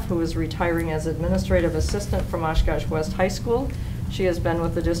Graff, who is retiring as administrative assistant from Oshkosh West High School. She has been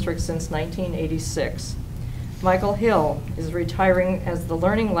with the district since 1986. Michael Hill is retiring as the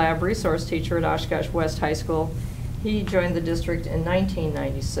Learning Lab resource teacher at Oshkosh West High School. He joined the district in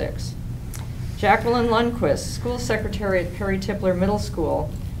 1996. Jacqueline Lundquist, school secretary at Perry Tippler Middle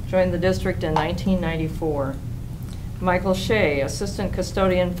School, joined the district in 1994. Michael Shea, assistant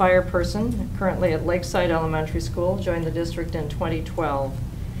custodian fireperson, currently at Lakeside Elementary School, joined the district in 2012.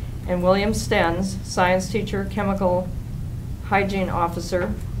 And William Stens, science teacher, chemical hygiene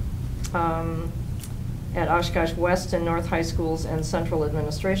officer at Oshkosh West and North High Schools and Central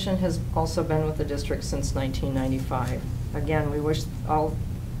Administration, has also been with the district since 1995. Again, we wish all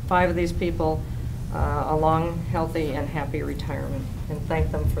 5 of these people a long, healthy, and happy retirement, and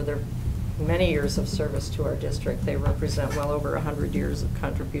thank them for their many years of service to our district. They represent well over 100 years of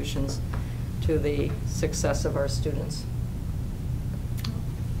contributions to the success of our students.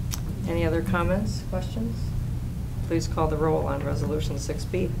 Any other comments, questions? Please call the roll on Resolution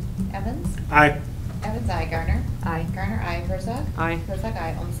 6B. Evans? Aye. Evans, aye. Garner? Aye. Garner, aye. Herzog? Aye. Herzog,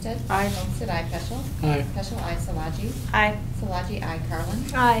 aye. Olmsted? Aye. Olmsted, aye. Peschel? Aye. Peschel, aye. Salaji? Aye. Salaji, aye. Carlin?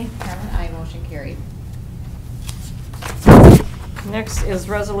 Aye. Carlin, aye. Motion carried. Next is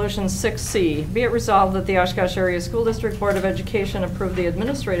Resolution 6C. Be it resolved that the Oshkosh Area School District Board of Education approve the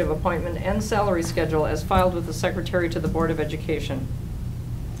administrative appointment and salary schedule as filed with the Secretary to the Board of Education.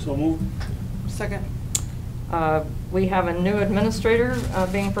 So moved. Second. We have a new administrator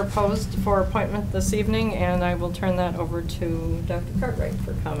being proposed for appointment this evening, and I will turn that over to Dr. Cartwright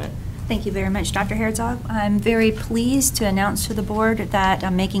for comment. Thank you very much, Dr. Herzog. I'm very pleased to announce to the board that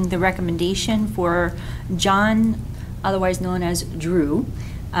I'm making the recommendation for John, otherwise known as Drew,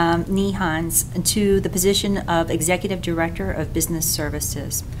 Nehans, to the position of Executive Director of Business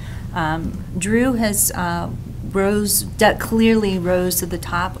Services. Drew has clearly rose to the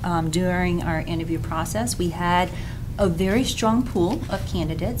top during our interview process. We had a very strong pool of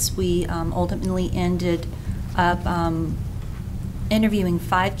candidates. We ultimately ended up interviewing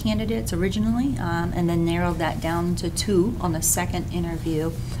 5 candidates originally, and then narrowed that down to 2 on the second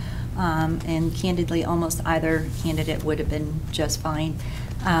interview. And candidly, almost either candidate would have been just fine.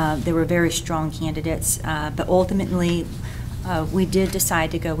 They were very strong candidates, but ultimately we did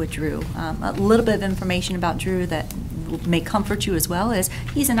decide to go with Drew. A little bit of information about Drew that may comfort you as well is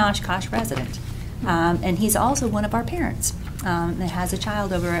he's an Oshkosh resident, and he's also one of our parents that has a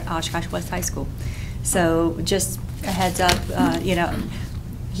child over at Oshkosh West High School. So just a heads up, you know,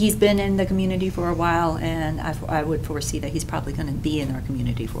 he's been in the community for a while, and I would foresee that he's probably going to be in our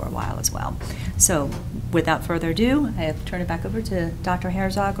community for a while as well. So without further ado, I have to turn it back over to Dr.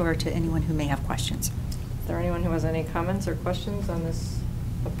 Herzog or to anyone who may have questions. Is there anyone who has any comments or questions on this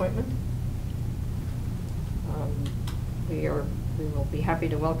appointment? We will be happy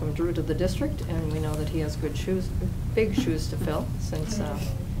to welcome Drew to the district, and we know that he has good shoes, big shoes to fill, since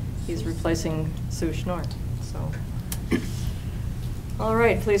he's replacing Sue Schnorr. So, all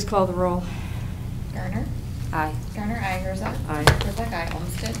right, please call the roll. Garner? Aye. Garner, aye. Herzog? Aye. Herzog, aye.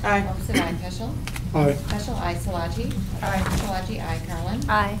 Olmsted? Aye. Olmsted, aye. Peschel? Aye. Peschel, aye. Salaji? Aye. Salaji, aye. Carlin?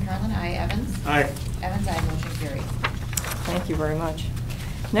 Aye. Carlin, aye. Evans? Aye. Evans, aye. Motion carried. Thank you very much.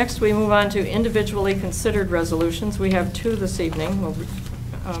 Next, we move on to individually considered resolutions. We have 2 this evening. Well,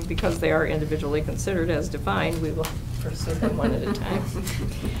 because they are individually considered as defined, we will pursue them one at a time.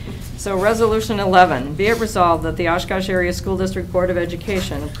 So Resolution 11, be it resolved that the Oshkosh Area School District Board of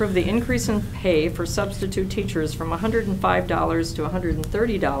Education approve the increase in pay for substitute teachers from $105 to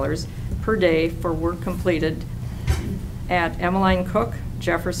 $130 per day for work completed at Emmeline Cook,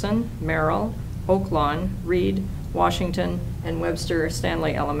 Jefferson, Merrill, Oaklawn, Reed, Washington, and Webster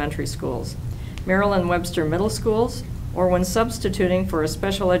Stanley Elementary Schools, Merrill and Webster Middle Schools, or when substituting for a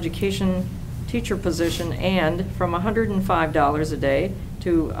special education teacher position, and from $105 a day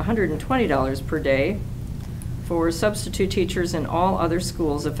to $120 per day for substitute teachers in all other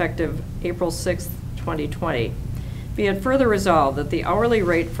schools effective April 6, 2020. Be it further resolved that the hourly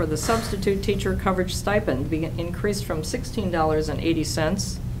rate for the substitute teacher coverage stipend be increased from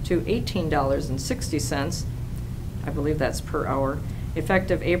 $16.80 to $18.60, I believe that's per hour,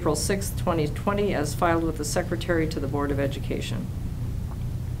 effective April 6, 2020, as filed with the Secretary to the Board of Education.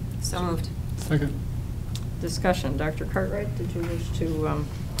 So moved. Second. Discussion. Dr. Cartwright, did you wish to?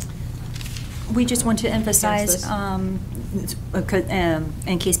 We just want to emphasize, Yes,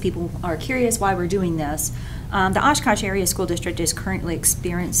 in case people are curious why we're doing this, the Oshkosh Area School District is currently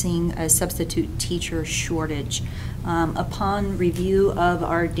experiencing a substitute teacher shortage. Upon review of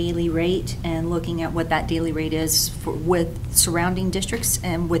our daily rate and looking at what that daily rate is with surrounding districts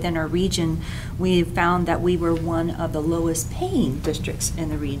and within our region, we found that we were one of the lowest paying districts in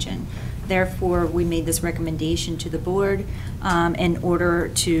the region. Therefore, we made this recommendation to the board in order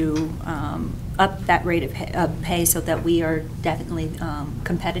to up that rate of pay so that we are definitely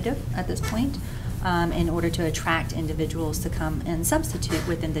competitive at this point in order to attract individuals to come and substitute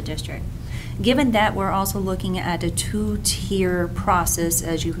within the district. Given that we're also looking at a 2-tier process,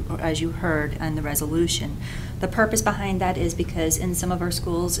 as you heard in the resolution, the purpose behind that is because in some of our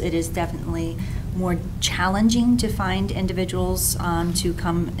schools it is definitely more challenging to find individuals to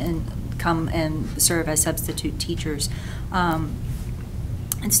come and serve as substitute teachers.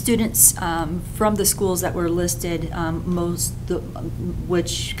 And students from the schools that were listed,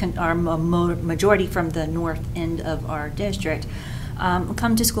 which are majority from the north end of our district,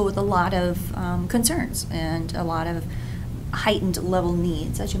 come to school with a lot of concerns and a lot of heightened level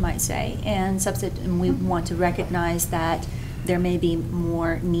needs, as you might say. And we want to recognize that there may be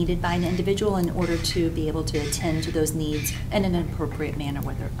more needed by an individual in order to be able to attend to those needs in an appropriate manner,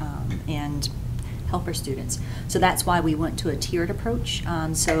 and help our students. So that's why we went to a tiered approach.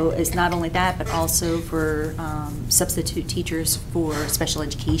 So it's not only that, but also for substitute teachers, for special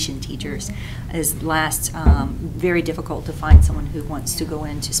education teachers. Is very difficult to find someone who wants to go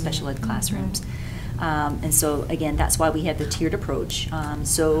into special ed classrooms. And so, again, that's why we had the tiered approach.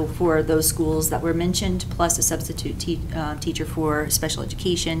 So for those schools that were mentioned, plus a substitute teacher for special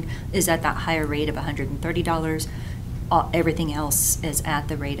education is at that higher rate of $130. Everything else is at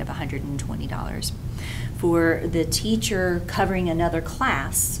the rate of $120. For the teacher covering another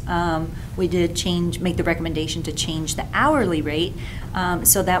class, we did make the recommendation to change the hourly rate,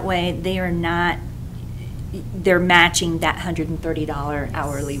 so that way they're matching that $130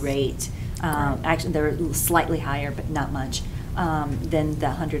 hourly rate. Actually, they're slightly higher, but not much, than the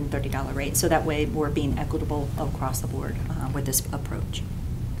 $130 rate. So that way we're being equitable across the board with this approach.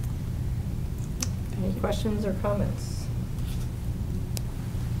 Any questions or comments?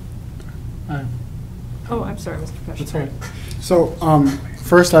 Oh, I'm sorry, Mr. Pesci. That's all right. So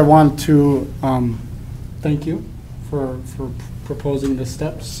first I want to thank you for proposing this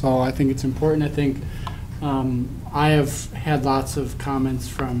step. So I think it's important. I think I have had lots of comments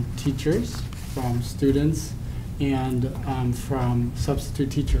from teachers, from students, and from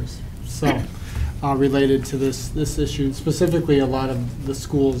substitute teachers. So related to this issue, specifically a lot of the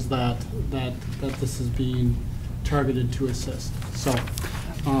schools that this is being targeted to assist. So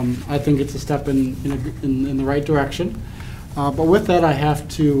I think it's a step in the right direction. But with that, I have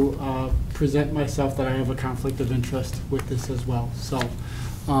to present myself that I have a conflict of interest with this as well. So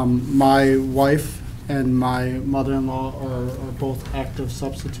my wife and my mother-in-law are both active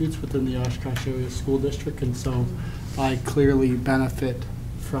substitutes within the Oshkosh Area School District, and so I clearly benefit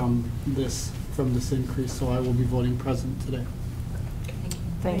from this increase, so I will be voting present today.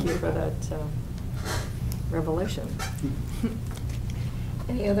 Thank you for that revelation.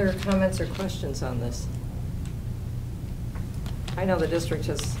 Any other comments or questions on this? I know the district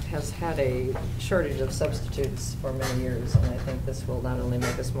has had a shortage of substitutes for many years, and I think this will not only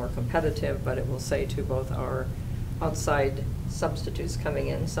make us more competitive, but it will say to both our outside substitutes coming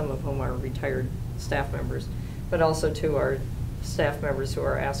in, some of whom are retired staff members, but also to our staff members who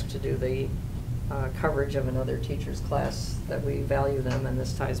are asked to do the coverage of another teacher's class, that we value them, and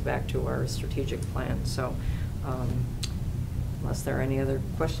this ties back to our strategic plan. So unless there are any other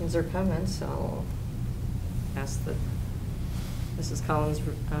questions or comments, I'll ask that Mrs. Collins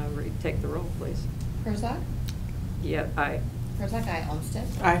take the roll, please. Herzog? Yeah, aye. Herzog, aye. Olmsted?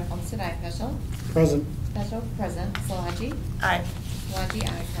 Aye. Olmsted, aye. Peschel? Present. Peschel, present. Szilagyi? Aye. Szilagyi,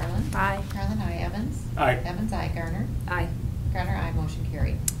 aye. Carlin? Aye. Carlin, aye. Evans? Aye. Evans, aye. Garner? Aye. Garner, aye. Motion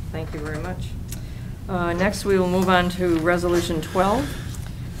carried. Thank you very much. Next, we will move on to Resolution 12.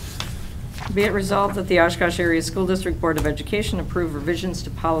 Be it resolved that the Oshkosh Area School District Board of Education approve revisions to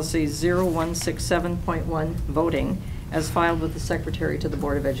Policy 0167.1, voting, as filed with the Secretary to the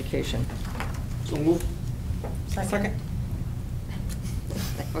Board of Education. So moved. Second.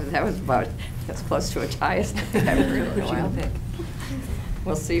 That was about as close to a tie as I've heard in a while.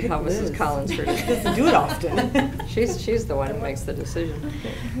 We'll see how Mrs. Collins Doesn't do it often. She's the one who makes the decision.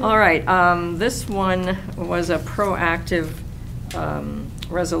 All right, this one was a proactive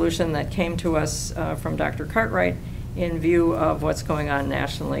resolution that came to us from Dr. Cartwright in view of what's going on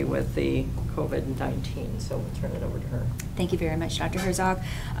nationally with the COVID-19. So we'll turn it over to her. Thank you very much, Dr. Herzog.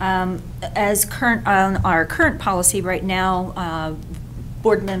 As our current policy right now,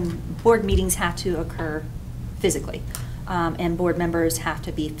 board meetings have to occur physically, and board members have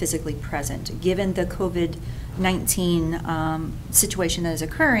to be physically present. Given the COVID-19 situation that is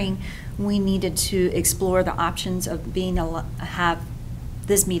occurring, we needed to explore the options of have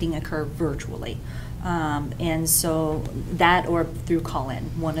this meeting occur virtually. And so that or through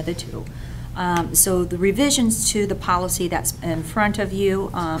call-in, one of the two. So the revisions to the policy that's in front of you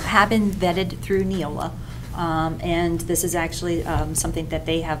have been vetted through Neola. And this is actually something that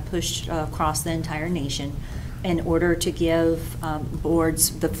they have pushed across the entire nation in order to give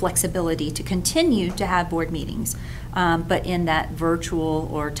boards the flexibility to continue to have board meetings, but in that virtual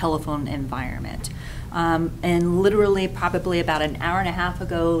or telephone environment. And literally probably about an hour and a half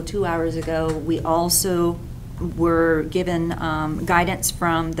ago, 2 hours ago, we also were given guidance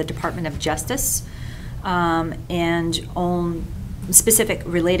from the Department of Justice and on specific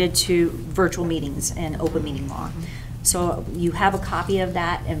related to virtual meetings and open meeting law. So you have a copy of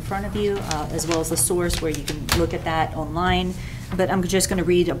that in front of you, as well as the source where you can look at that online. But I'm just going to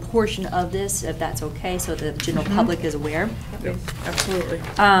read a portion of this, if that's okay, so the general public is aware. Yep, absolutely.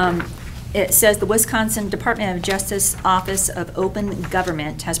 It says the Wisconsin Department of Justice Office of Open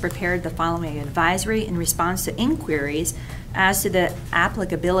Government has prepared the following advisory in response to inquiries as to the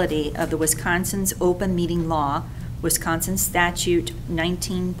applicability of the Wisconsin's open meeting law, Wisconsin Statute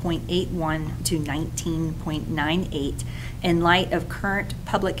 19.81 to 19.98, in light of current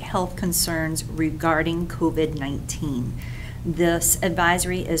public health concerns regarding COVID-19. This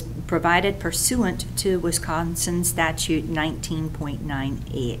advisory is provided pursuant to Wisconsin Statute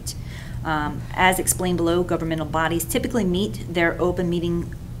 19.98. As explained below, governmental bodies typically meet their open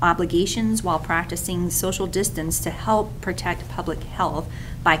meeting obligations while practicing social distance to help protect public health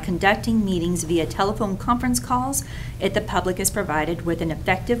by conducting meetings via telephone conference calls if the public is provided with an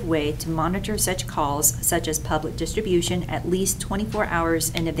effective way to monitor such calls, such as public distribution at least 24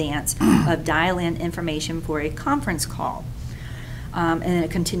 hours in advance of dial-in information for a conference call. And it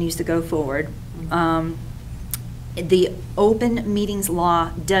continues to go forward. The open meetings law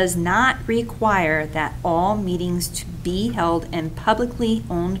does not require that all meetings to be held in publicly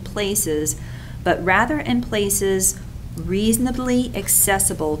owned places, but rather in places reasonably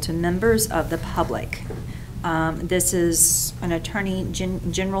accessible to members of the public. This is an Attorney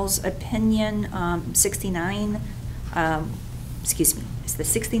General's opinion, 69, excuse me, it's the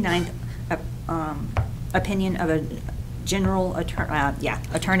 69th opinion of a general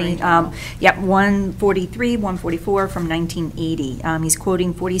attorney, 143, 144 from 1980. He's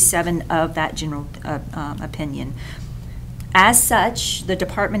quoting 47 of that general opinion. As such, the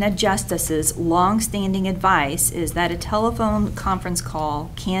Department of Justice's long-standing advice is that a telephone conference call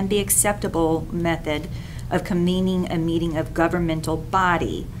can be acceptable method of convening a meeting of governmental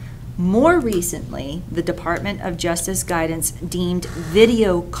body. More recently, the Department of Justice guidance deemed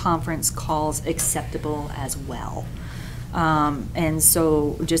video conference calls acceptable as well. And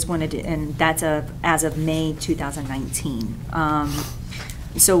so just wanted to, and that's as of May 2019.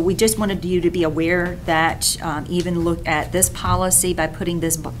 So we just wanted you to be aware that even look at this policy, by putting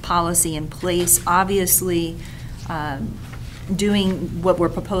this policy in place, obviously doing what we're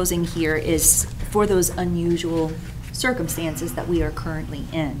proposing here is for those unusual circumstances that we are currently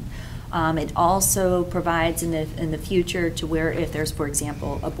in. It also provides in the future to where if there's, for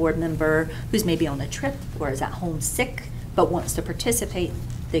example, a board member who's maybe on a trip or is at home sick but wants to participate,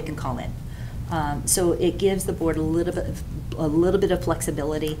 they can call in. So it gives the board a little bit of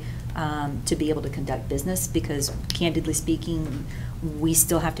flexibility to be able to conduct business, because candidly speaking, we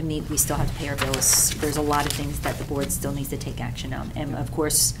still have to meet, we still have to pay our bills. There's a lot of things that the board still needs to take action on. And of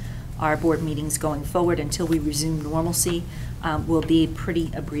course, our board meetings going forward until we resume normalcy will be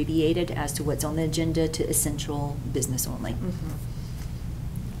pretty abbreviated as to what's on the agenda to essential business only. Mm-hmm.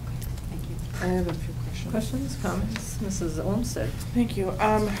 Thank you. I have a few questions. Questions, comments? Mrs. Olmsted. Thank you.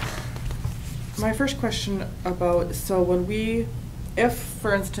 My first question about, so when we, if,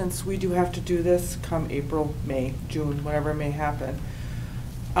 for instance, we do have to do this come April, May, June, whatever may happen,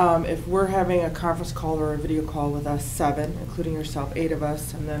 if we're having a conference call or a video call with us 7, including yourself, 8 of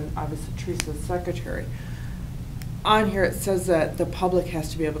us, and then obviously Teresa's secretary, on here it says that the public has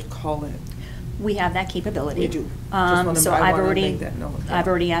to be able to call in. We have that capability. We do. So I I've wanna already, make that note. I've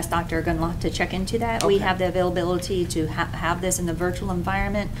already asked Dr. Gunlaw to check into that. We Okay. have the availability to have this in the virtual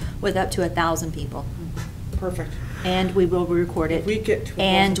environment with up to 1,000 people. Perfect. And we will record it. If we get to 1,000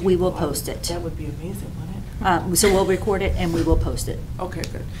 and we will people, post it. That would be amazing, wouldn't it? So we'll record it and we will post it. Okay,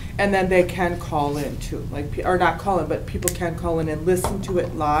 good. And then they can call in too, like, or not call in, but people can call in and listen to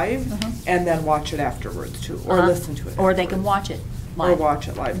it live and then watch it afterwards too, or listen to it Or they can afterwards. watch it Or live. watch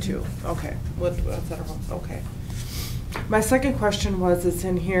it live too. Okay. Okay. My second question was, it's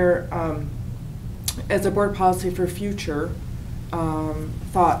in here as a board policy for future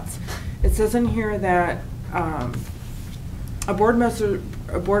thoughts. It says in here that a board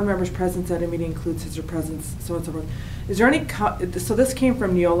member's presence at a meeting includes his or presence, so and so forth. Is there any, so this came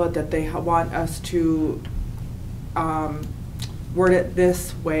from Neola, that they want us to word it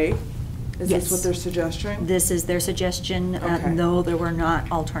this way? Is Yes. this what they're suggesting? This is their suggestion. Okay. No, there were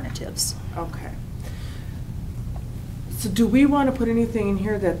not alternatives. Okay. So do we want to put anything in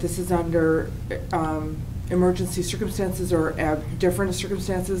here that this is under emergency circumstances or different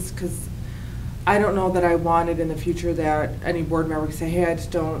circumstances? Because I don't know that I wanted in the future that any board member can say, hey, I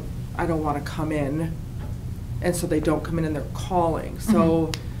don't want to come in. And so they don't come in and they're calling.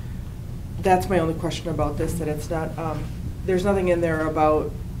 So that's my only question about this, that it's not, there's nothing in there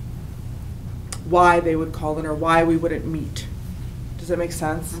about why they would call in or why we wouldn't meet. Does that make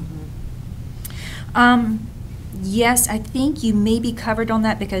sense? Yes, I think you may be covered on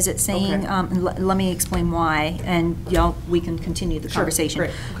that because it's saying, Okay. let me explain why, and y'all, we can continue the Sure, conversation.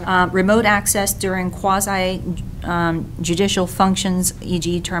 great, okay. Remote access during quasi judicial functions,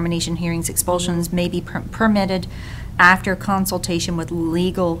 e.g. termination hearings, expulsions, may be permitted after consultation with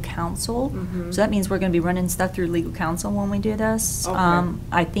legal counsel. Mhm. So that means we're going to be running stuff through legal counsel when we do this. Okay.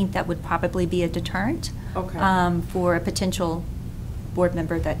 I think that would probably be a deterrent Okay. for a potential board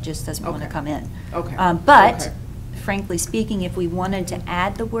member that just doesn't want to Okay. come in. Okay. But Okay. frankly speaking, if we wanted to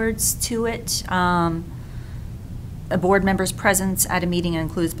add the words to it, a board member's presence at a meeting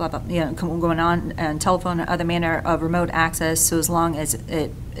includes blah, blah, going on, and telephone or other manner of remote access, so as long as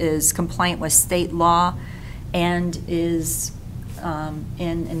it is compliant with state law and is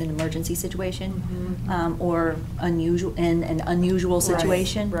in an emergency situation, Mhm. or in an unusual Right,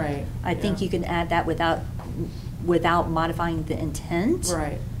 situation. right, I think yeah. you can add that without modifying the intent.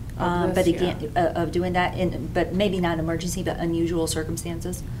 Right. Of But this, again, yeah. of doing that, but maybe not emergency, but unusual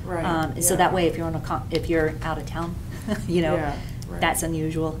circumstances. Right, So yeah. that way, if if you're out of town, Yeah, right. that's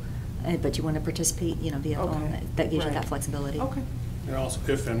unusual, but you want to participate, via phone, Okay, that gives you right. that flexibility. Okay. And also,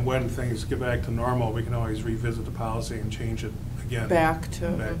 if and when things get back to normal, we can always revisit the policy and change it again. Back to-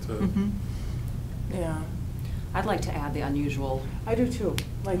 Mhm. Yeah. I'd like to add the unusual. I do too.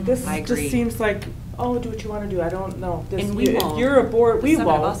 Like, this I agree. just seems like, oh, do what you want to do. I don't know. This, And we if won't. you're a board, we Some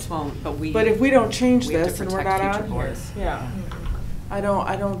won't. of us won't, but we. But if we don't change we have to this and we're protect not future on here, boards. yeah. I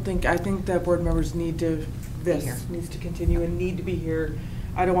don't think, I think that board members need to, this here. needs to continue and need to be here.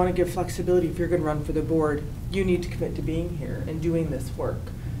 I don't want to give flexibility. If you're going to run for the board, you need to commit to being here and doing this work.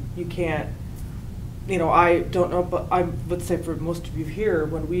 You can't, I don't know, but I would say for most of you here,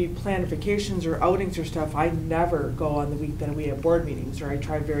 when we plan vacations or outings or stuff, I never go on the week that we have board meetings, or I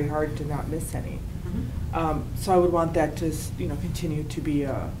try very hard to not miss any. Mhm. So I would want that to, continue to be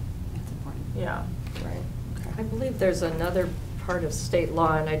That's important. yeah, right, I okay. believe there's another part of state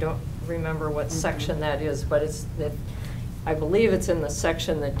law, and I don't remember what Mhm. section that is, but I believe it's in the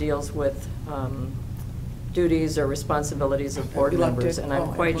section that deals with duties or responsibilities of board Elected. members. And I'm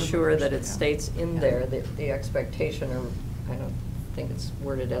Oh, quite board sure members, that it yeah. states in Yeah. there that the expectation, or I don't think it's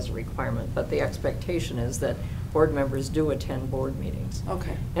worded as a requirement, but the expectation is that board members do attend board meetings.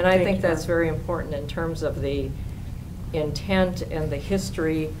 Okay. And I Thank think you, that's Barb. very important in terms of the intent and the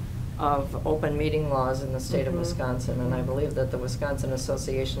history of open meeting laws in the state of Mhm. Wisconsin. And I believe that the Wisconsin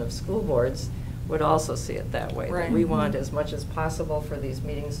Association of School Boards would also see it that way. That Right. we want Mhm. as much as possible for these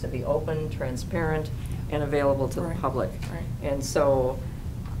meetings to be open, transparent, and available to the Right. public. Right. And so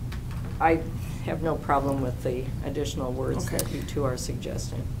I have no problem with the additional words Okay. that you two are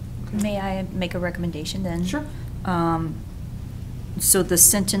suggesting. May I make a recommendation then? Sure. So the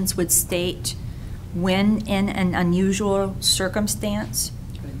sentence would state, when in an unusual circumstance,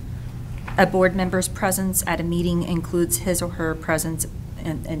 a board member's presence at a meeting includes his or her presence,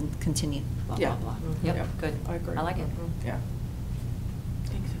 and continue. Blah, Yeah. blah, blah. Mhm. Yep, Yeah. good. I agree. I like it. Mhm. Yeah.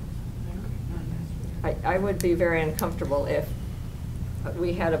 I would be very uncomfortable if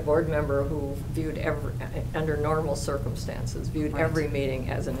we had a board member who viewed under normal circumstances, viewed Right. every meeting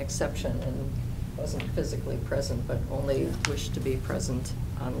as an exception and wasn't physically present, but only wished to be present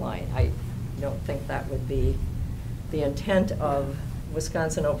online. I don't think that would be the intent of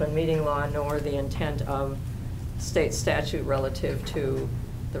Wisconsin open meeting law, nor the intent of state statute relative to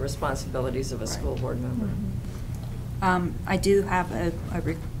the responsibilities of a school board member. I do have a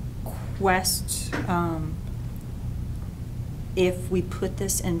request. If we put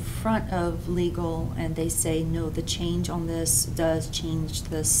this in front of legal and they say, no, the change on this does change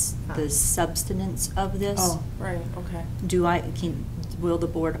the substance of this. Oh, right, okay. Will the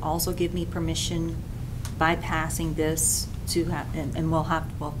board also give me permission bypassing this to have, and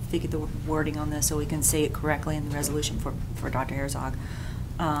we'll figure the wording on this so we can say it correctly in the resolution for Dr. Herzog.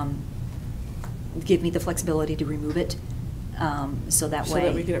 Give me the flexibility to remove it, so that So way.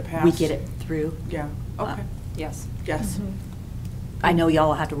 that we get it We passed. get it through. Yeah, okay. Yes. Yes. I know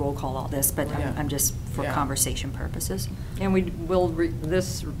y'all have to roll call all this, but Yeah. I'm just for Yeah. conversation purposes. And we will,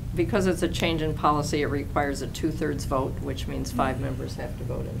 because it's a change in policy, it requires a 2/3 vote, which means 5 members have to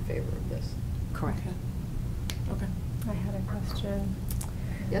vote in favor of this. Correct. Okay. I had a question.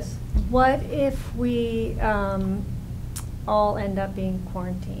 Yes? What if we all end up being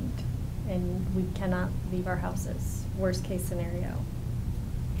quarantined and we cannot leave our houses? Worst case scenario.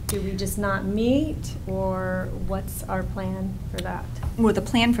 Do we just not meet, or what's our plan for that? Well, the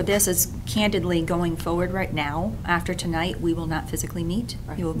plan for this is candidly going forward right now. After tonight, we will not physically meet.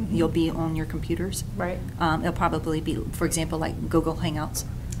 Right. You'll be on your computers. Right. It'll probably be, for example, like Google Hangouts.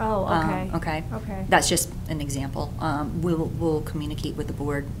 Oh, okay. Okay? Okay. That's just an example. We'll communicate with the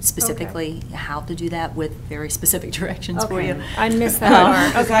board specifically how to do that with very specific directions for you. Okay. I missed that part.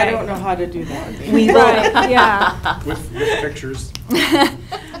 Because I don't know how to do that. We will. Right, yeah. With pictures.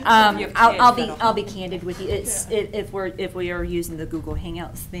 I'll be candid with you. If we are using the Google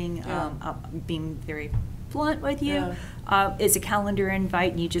Hangouts thing, I'm being very blunt with you. It's a calendar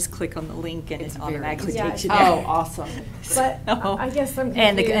invite, and you just click on the link, and It's it very automatically easy. takes you Yeah. there. Oh, awesome. But I guess I'm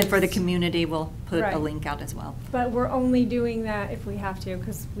And for the confused. community, we'll put a Right. link out as well. But we're only doing that if we have to,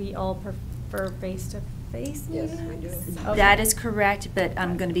 because we all prefer face-to-face Yes, meetings? we do. Okay. That is correct, but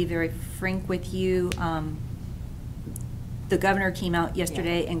I'm going to be very frank with you. The governor came out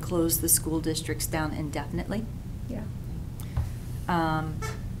yesterday and closed the school districts down indefinitely. Yeah.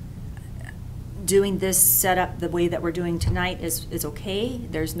 Doing this setup the way that we're doing tonight is okay.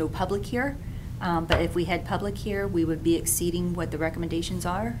 There's no public here. But if we had public here, we would be exceeding what the recommendations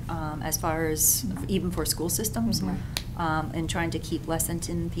are as far as even for school systems, and trying to keep less than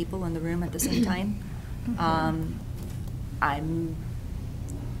 10 people in the room at the same time.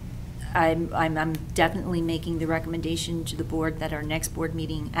 I'm definitely making the recommendation to the board that our next board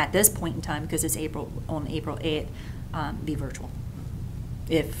meeting at this point in time, because it's on April 8th, be virtual.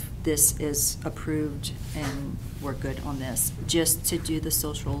 If this is approved and we're good on this, just to do the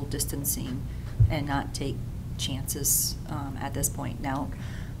social distancing and not take chances at this point. Now,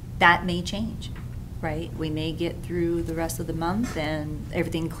 that may change, right? We may get through the rest of the month and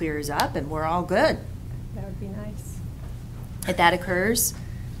everything clears up and we're all good. That would be nice. If that occurs,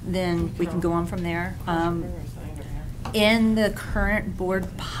 then we can go on from there. In the current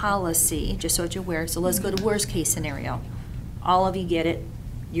board policy, just so that you're aware, so let's go to worst case scenario. All of you get it,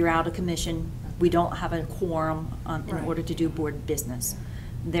 you're out of commission, we don't have a quorum in order to do board business.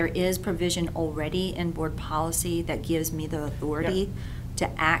 There is provision already in board policy that gives me the authority to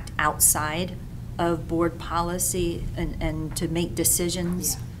act outside of board policy and to make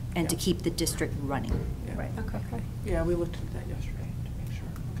decisions and to keep the district running. Right, okay. Yeah, we looked at that yesterday to make sure.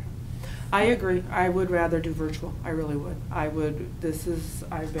 Okay. I agree. I would rather do virtual. I really would. I've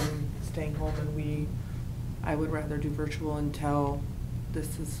been staying home and I would rather do virtual until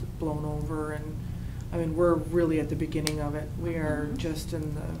this is blown over. And I mean, we're really at the beginning of it. We are just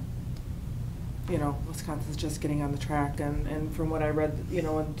in Wisconsin's just getting on the track. And from what I read,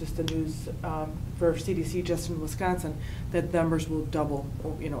 in just the news for CDC just in Wisconsin, that numbers will double,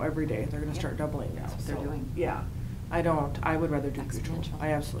 every day. They're going to start doubling now. That's what they're So, doing. Yeah. I would rather do virtual. Exponential.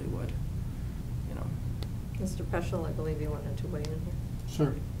 I absolutely would. Mr. Peschel, I believe you wanted to weigh in here.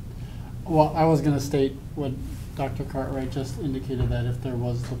 Sure. Well, I was going to state what Dr. Cartwright just indicated, that if there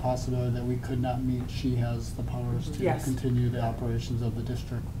was the possibility that we could not meet, she has the powers to Yes. continue the operations of the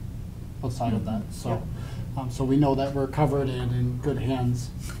district outside of that. So, Yeah. so we know that we're covered and in good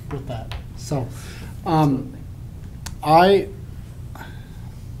hands with that. So, Absolutely. I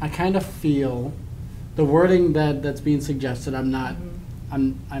kind of feel the wording that's being suggested, I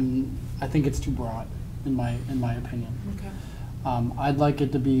think it's too broad in my opinion. Okay. I'd like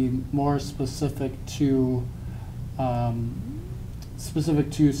it to be more specific to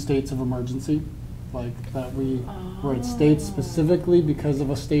states of emergency, like that where it states specifically because of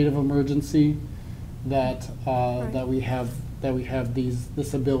a state of emergency that that we have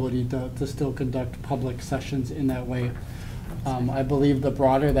this ability to still conduct public sessions in that way. I believe the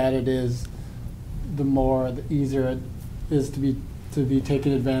broader that it is, the easier it is to be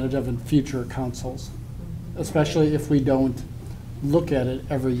taken advantage of in future councils, especially if we don't look at it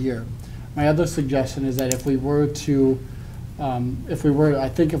every year. My other suggestion is that if we were to put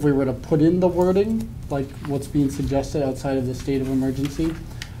in the wording, like what's being suggested outside of the state of emergency,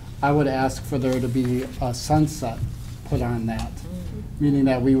 I would ask for there to be a sunset put on that, meaning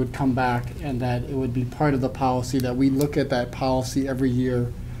that we would come back and that it would be part of the policy, that we look at that policy every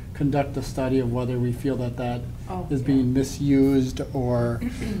year, conduct a study of whether we feel that is being misused or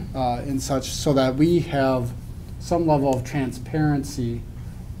in such, so that we have some level of transparency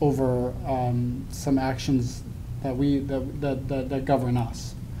over some actions that govern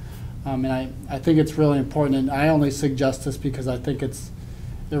us. And I think it's really important, and I only suggest this because I think it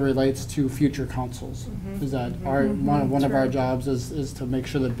relates to future councils. Is that one of our jobs is to make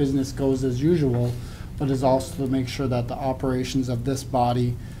sure that business goes as usual, but is also to make sure that the operations of this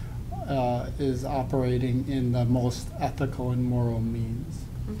body is operating in the most ethical and moral means.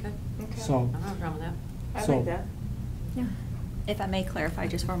 Okay. So, I don't have a problem with that. I So- like that. Yeah. If I may clarify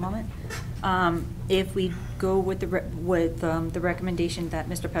just for a moment, if we go with the recommendation that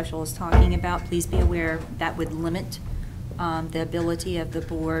Mr. Peschel is talking about, please be aware that would limit the ability of the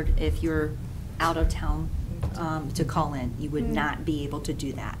board if you're out of town to call in. You would not be able to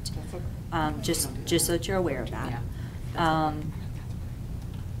do that. Just so that you're aware of that.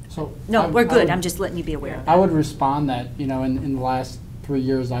 So No, I- we're I good. would- I'm just letting you be aware of I that. would respond that, you know, in the last 3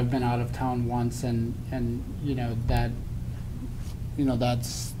 years, I've been out of town once, and you know, that's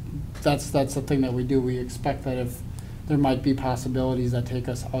the thing that we do. We expect that if there might be possibilities that take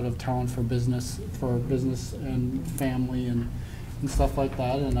us out of town for business and family and stuff like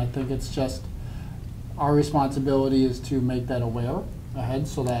that, and I think it's just, our responsibility is to make that aware ahead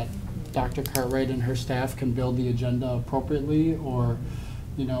so that Dr. Cartwright and her staff can build the agenda appropriately, or,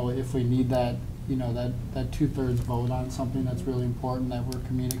 you know, if we need that, you know, that 2/3 vote on something that's really important, that we're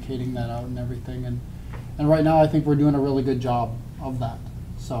communicating that out and everything. And right now, I think we're doing a really good job of that,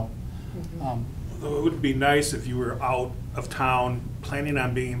 so. Though it would be nice if you were out of town, planning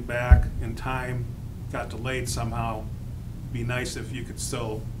on being back in time, got delayed somehow. Be nice if you could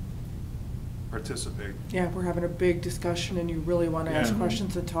still participate. Yeah, if we're having a big discussion and you really want to ask Yeah.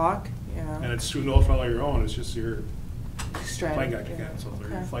 questions and talk, And yeah. it's through no fault of your own, it's just your Strategy, flight got yeah. canceled, or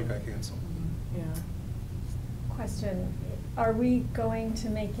your Okay. flight got canceled. Yeah. Question, are we going to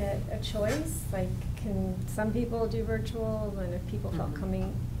make it a choice? Like, can some people do virtual, and if people felt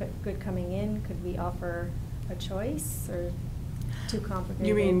good coming in, could we offer a choice, or too complicated?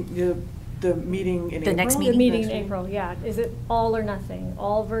 You mean the meeting in April? The next The meeting? meeting in April, yeah. Is it all or nothing,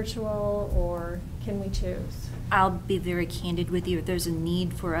 all virtual, or can we choose? I'll be very candid with you. If there's a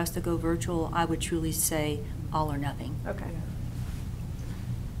need for us to go virtual, I would truly say all or nothing. Okay.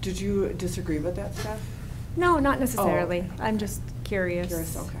 Did you disagree with that, Steph? No, not necessarily. okay. I'm just curious.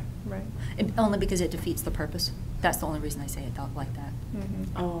 Curious, okay. Right. Only because it defeats the purpose. That's the only reason I say it like that. Mhm.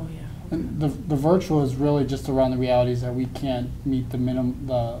 Oh, yeah. And the virtual is really just around the realities that we can't meet the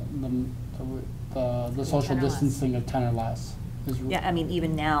social 10 or less. distancing of 10 or less. Yeah, I mean,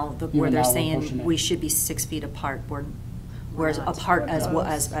 even now, Even where they're now we're pushing saying it. we should be 6 feet apart, whereas not. apart as We're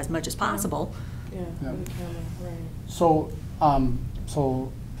close. as much as possible. Yeah, Yeah. with the camera, right. So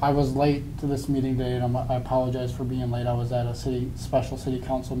I was late to this meeting today, and I apologize for being late. I was at a special city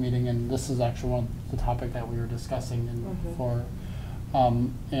council meeting, and this is actually one of the topic that we were discussing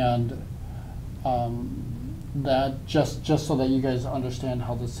that just so that you guys understand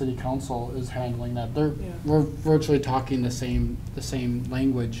how the city council is handling that. We're virtually talking the same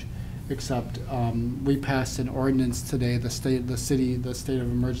language, except we passed an ordinance today, the state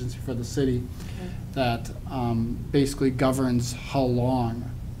of emergency for the city, that basically governs how long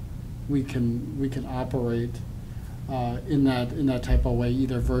we can operate in that type of way,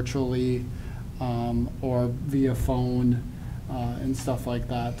 either virtually or via phone and stuff like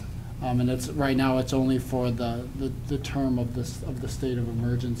that. And right now it's only for the term of the state of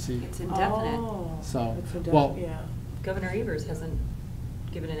emergency. It's indefinite. Oh, So, it's indefinite, well- yeah. Governor Evers hasn't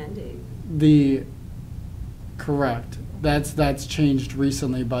given an end date. Correct. That's changed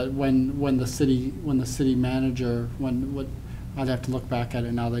recently, but when the city manager, I'd have to look back at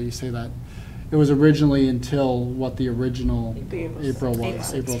it now that you say that. It was originally until what the original The April April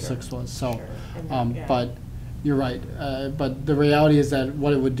was, 6th, April sure. 6th was, so. Sure. And then, yeah. But you're right, but the reality is that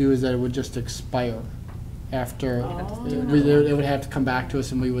what it would do is that it would just expire after. Oh. It would have to come back to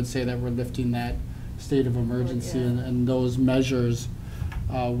us, and we would say that we're lifting that state of emergency, Yeah. and those measures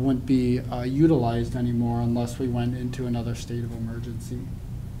wouldn't be utilized anymore unless we went into another state of emergency.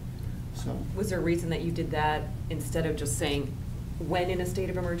 So, Was there a reason that you did that instead of just saying when in a state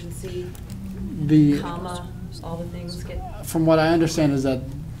of emergency, comma, all the things get? from what I understand is that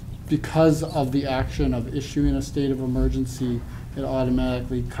because of the action of issuing a state of emergency, it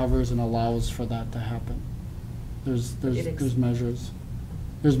automatically covers and allows for that to happen. There's measures.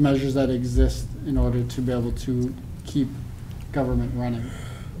 There's measures that exist in order to be able to keep government running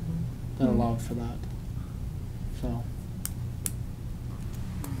that allow for that. So.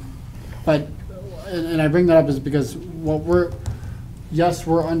 But, and I bring that up is because we're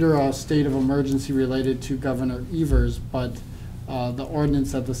under a state of emergency related to Governor Evers, but the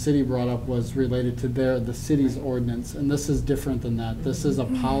ordinance that the city brought up was related to the city's ordinance, and this is different than that. This is a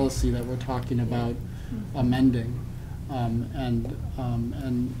policy that we're talking about amending. And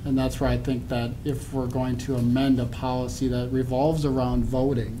that's where I think that if we're going to amend a policy that revolves around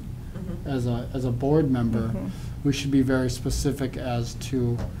voting as a board member, we should be very specific as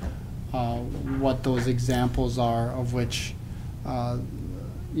to what those examples are of which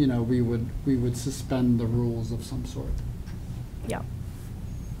we would suspend the rules of some sort. Yeah.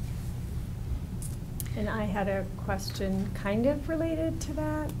 And I had a question kind of related to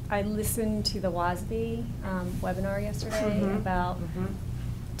that. I listened to the WASB webinar yesterday about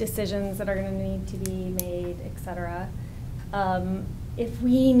decisions that are going to need to be made, et cetera. if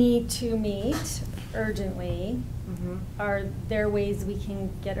we need to meet urgently, Mhm. are there ways we can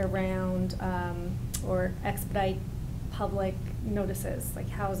get around or expedite public notices? Like,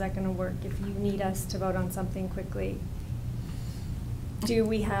 how is that going to work if you need us to vote on something quickly? Do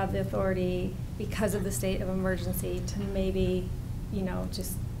we have the authority, because of the state of emergency, to maybe, you know,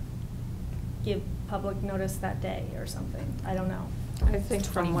 just give public notice that day or something? I don't know. I think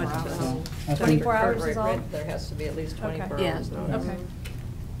from what. 24 hours. I think- 24 hours is Right, all? right, there has to be at least 24 Okay. hours Yeah. notice. Okay.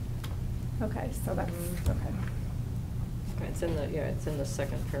 Okay, so that's, okay. Okay, it's in the, yeah, it's in the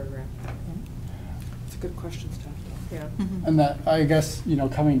second paragraph. It's a good question, Steph. Yeah. Mhm. And that, I guess, you know,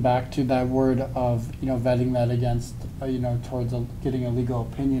 coming back to that word of, you know, vetting that against, you know, towards getting a legal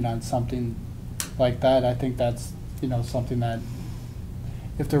opinion on something like that, I think that's, you know, something that,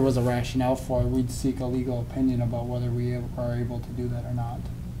 if there was a rationale for it, we'd seek a legal opinion about whether we are able to do that or not.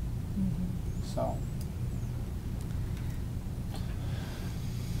 So,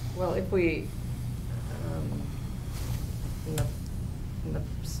 Well, if we, in the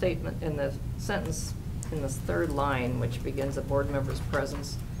statement, in the sentence, in this third line, which begins a board member's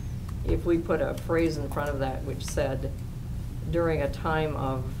presence, if we put a phrase in front of that which said, during a time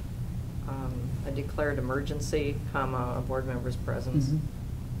of a declared emergency, comma, a board member's presence, Mhm.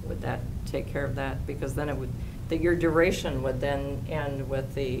 would that take care of that? Because then it would, that your duration would then end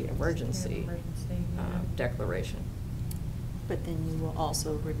with the emergency declaration. But then you will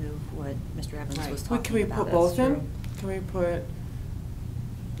also remove what Mr. Evans was Well, talking about. can we put That's both in? true. Can we put,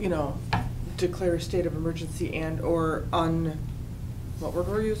 you know, declare a state of emergency and/or what word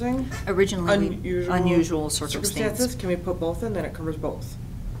we're using? Originally, unusual circumstance. Can we put both in, then it covers both?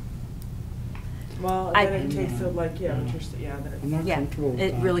 Well, I- then it takes it like, yeah, what you're saying, yeah, then I'm not Yeah, comfortable with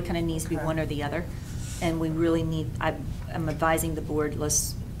it that. really kind of needs to be Okay. one or the other. And we really need, I'm advising the board,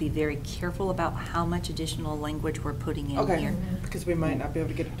 let's be very careful about how much additional language we're putting in Okay, here. because we might not be able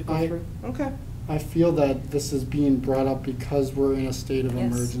to get it to go I- through. Okay. I feel that this is being brought up because we're in a state of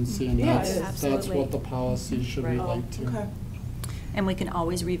Yes. emergency, and Yeah, it that's, is. that's Absolutely. what the policy should Right. relate to. Okay. And we can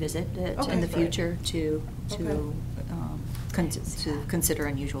always revisit it Okay. in the Right. future to Okay. consider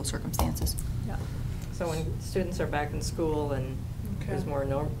unusual circumstances. Yeah. So when students are back in school and there's Okay.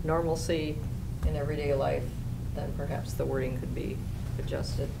 more normalcy in everyday life, then perhaps the wording could be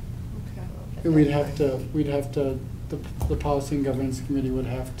adjusted. Okay. And we'd have to, the Policy and Governance Committee would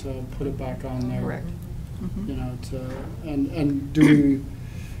have to put it back on there. Correct. Mhm. You know, and do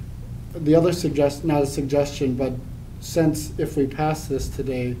the other not a suggestion, but since if we pass this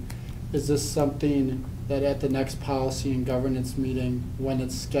today, is this something that at the next Policy and Governance meeting, when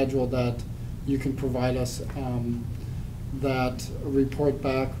it's scheduled, that you can provide us that report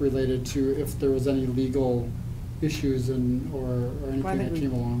back related to if there was any legal issues or anything Why did that we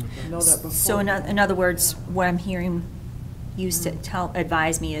came along with that? know that before? So in other words, what I'm hearing you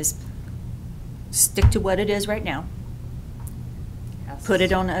advise me is stick to what it is right now. Put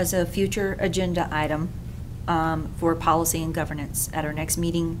it on as a future agenda item for policy and governance at our next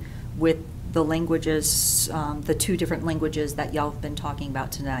meeting with the languages, the two different languages that y'all have been talking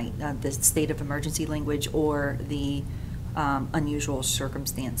about tonight, the state of emergency language or the unusual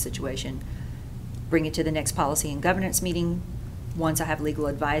circumstance situation. Bring it to the next policy and governance meeting once I have legal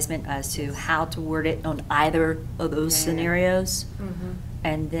advisement as to how to word it on either of those scenarios. Mhm.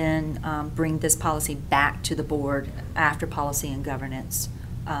 And then bring this policy back to the board after policy and governance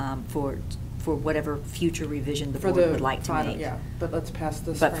for whatever future revision the For board the would like to final- make. Yeah, but let's pass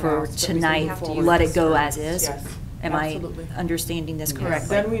this But now for so that we can tonight, move forward. let it go as is? Yes, Am I absolutely. understanding this Yes. correctly?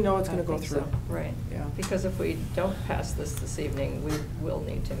 Then we know it's I gonna go think through. so, right. Yeah. Because if we don't pass this evening, we will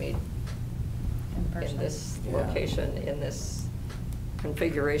need to meet in this Yeah. location, in this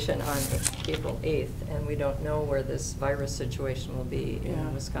configuration on April 8th, and we don't know where this virus situation will be Yeah.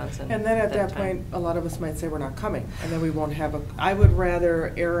 in Wisconsin. And then at that time. point, a lot of us might say we're not coming, and then we won't have I would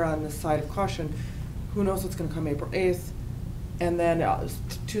rather err on the side of caution. Who knows what's gonna come April 8th? And then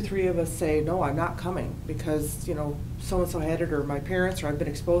 2, 3 of us say, no, I'm not coming, because, you know, so-and-so had it, or my parents, or I've been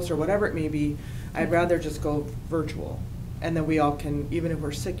exposed, or whatever it may be. I'd rather just go virtual, and then we all can, even if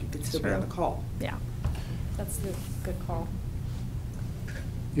we're sick, you can still be on the True. call. Yeah, that's a good call.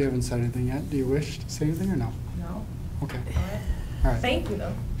 You haven't said anything yet. Do you wish to say anything or no? No? Okay. All right. All right. Thank you,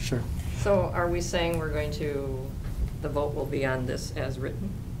 though. Sure. So are we saying we're going to, the vote will be on this as written?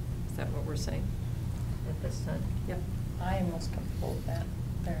 Is that what we're saying at this time? Yep. I am most comfortable with that.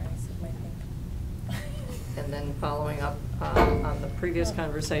 Very nice of my think. And then following up on the previous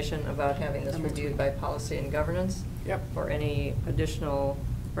conversation about having this reviewed by policy and governance? Yep. For any additional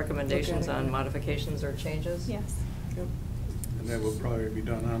recommendations Look at it, on yeah. modifications or changes? Yes. Yep. And that will probably be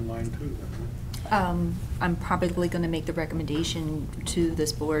done online too, then, I'm probably going to make the recommendation to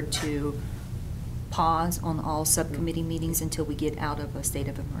this board to pause on all subcommittee meetings until we get out of a state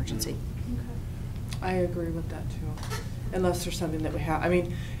of emergency. I agree with that too. Unless there's something that we have, I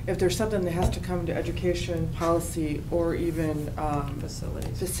mean, if there's something that has to come to education, policy, or even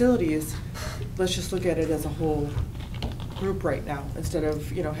facilities, let's just look at it as a whole group right now, instead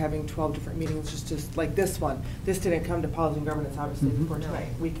of, you know, having 12 different meetings, just like this one. This didn't come to policy and governance, obviously, before tonight.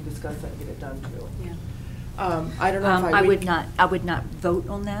 We can discuss that and get it done too. Yeah. I don't know if I would not vote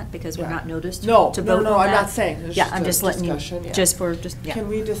on that because we're Yeah. not noticed No, to no, vote no, on I'm that. not saying. It's Yeah, just I'm a just letting you, discussion, yeah. yeah. Can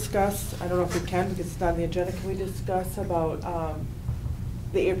we discuss, I don't know if we can because it's not on the agenda, can we discuss about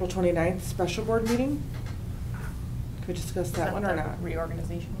the April 29th special board meeting? Can we discuss that one or not?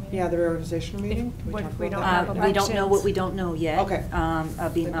 Reorganization meeting? Yeah, the reorganization meeting? Can What talk we about don't that? have We don't know what elections. we don't know yet. Okay. I'm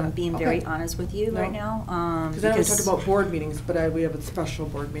being very Okay. honest with you right No. now. Because I know we talked about board meetings, but we have a special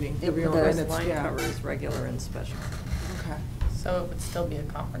board meeting. It The does. This line yeah. covers regular and special. Okay, So it would still be a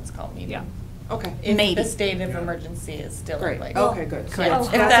conference call meeting? Yeah. okay. If Maybe. the state of emergency is still in Great, place? okay, good. So Correct. if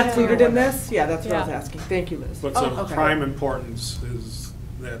If that's that's included what in we're- this, yeah, that's what I was Yeah. asking. Thank you, Liz. What's Oh, of okay. prime importance is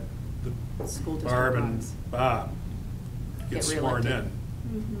that the School district Barb and bonds. Bob get Get sworn reelected. in.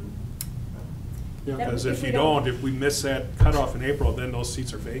 Yeah. Because if you don't, if we miss that cutoff in April, then those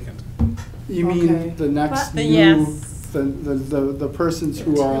seats are vacant. You Okay. mean the next But- new, Yes. the persons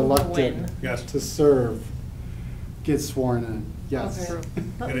who are Two will elected win. Yes. to serve get sworn in, yes. Okay.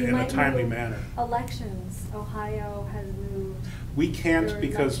 But In we a might timely move manner. Elections, Ohio has moved, We can't Your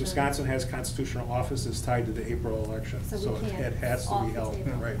because election. Wisconsin has constitutional offices tied to the April election, so so we can't. it has to off be the held,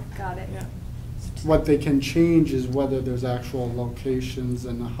 table. right. Got it. Yeah. What they can change is whether there's actual locations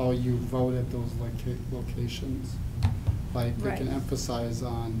and how you vote at those locations. Like, they can Right. emphasize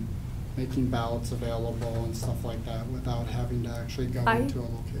on making ballots available and stuff like that without having to actually go I into a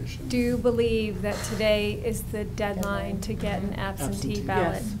location. Do you believe that today is the deadline to get an absentee Absentee.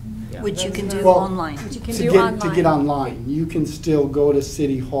 ballot? Yes. Yeah. Which you can do Well, online. Which you can To do get- online. To get online, you can still go to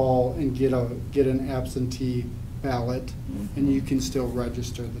City Hall and get an absentee ballot, and you can still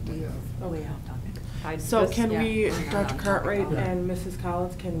register the day of. Okay. I So just- can yeah. we, Yeah. Dr. Cartwright and Mrs.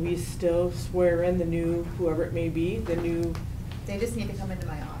 Collins, can we still swear in the new, whoever it may be, the new? They just need to come into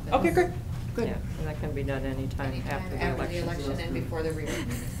my office. Okay, great, good. Yeah, and that can be done anytime Anytime after the after the election. election and before the reorg meeting.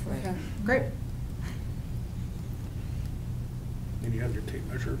 Right. Okay, great. And you have your tape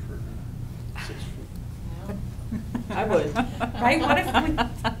measure for 6 foot. I would. Right, what if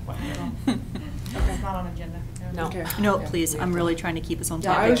we? It's not on agenda. No. Okay. No, Okay. please, I'm really trying to keep us on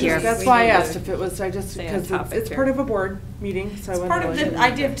Yeah, I topic was here. just, that's We why I need to asked if it was, I just, stay on because topic it's here. part of a board meeting, so I It's wanted part to of let you the know.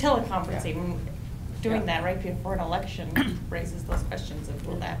 idea of teleconferencing. Yeah. Doing Yeah. that right before an election raises those questions of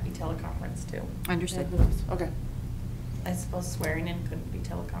will that be teleconferenced too? Understood. Okay. I suppose swearing in couldn't be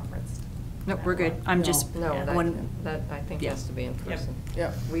teleconferenced. Nope, we're good. I'm No. just, No, one, that I think Yeah. has to be in person.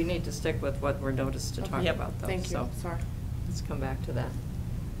 Yep. We need to stick with what we're noticed to Okay. talk Yep. about though. Thank you, so sorry. Let's come back to that.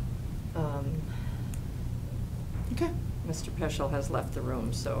 Okay. Mr. Peschel has left the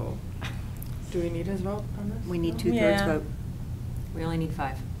room, so Do we need his vote on this? we need 2/3 Yeah. vote. We only need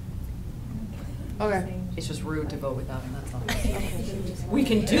 5. Okay. It's just rude to vote without him, that's all. We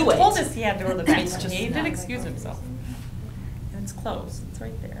can do it. Told us he had to go to the It's bathroom. just He did not. excuse himself. And it's closed, it's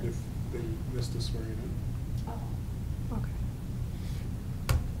right there. If they missed a swearing in. okay.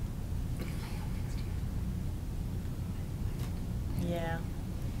 Yeah.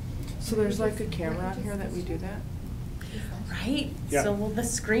 So there's like a camera on here that we do that? Right? Yeah. So will the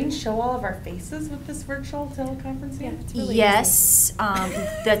screen show all of our faces with this virtual teleconferencing? It's really Yes,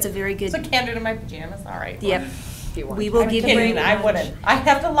 that's a very easy. good. So I can't do it in my pajamas, all right. Yep. If you want We to. will I'm give kidding, you. I wouldn't. I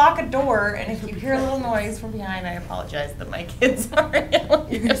have to lock a door, and if you hear a little noise from behind, I apologize that my kids are yelling.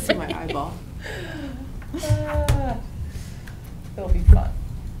 You're gonna see my eyeball. It'll be fun.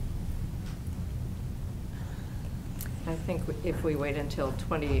 I think if we wait until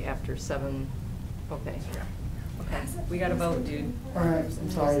 20 after 7, okay. Okay, we got to vote, dude. All right,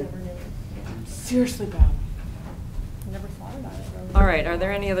 I'm sorry. Seriously, Bob. Never thought about it. really. All right, are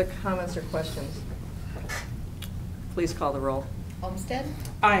there any other comments or questions? Please call the roll. Olmsted?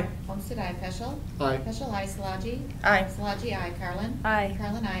 Aye. Olmsted, aye. Peschel? Aye. Peschel, aye. Szilagyi? Aye. Szilagyi, aye. Carlin? Aye.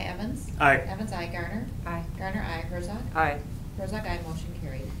 Carlin, aye. Evans? Aye. Evans, aye. Garner? Aye. Garner, aye. Herzog? Aye. Herzog, aye. Motion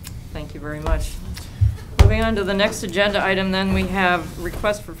carried. Thank you very much. Moving on to the next agenda item, then we have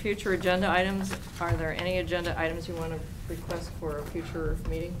requests for future agenda items. Are there any agenda items you want to request for a future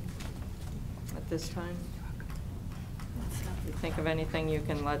meeting at this time? If you think of anything, you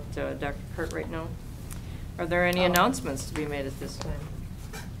can let Dr. Cartwright know. Are there any announcements to be made at this time?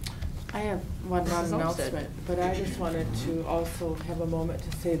 I have one Mrs. Olmsted. announcement, but I just wanted to also have a moment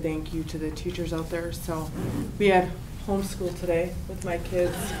to say thank you to the teachers out there. So we had homeschool today with my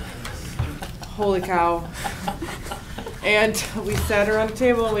kids. Holy cow. And we sat around the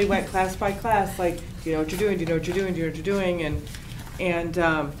table and we went class by class, like, do you know what you're doing? Do you know what you're doing? Do you know what you're doing? And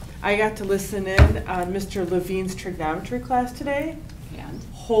I got to listen in on Mr. Levine's trigonometry class today. And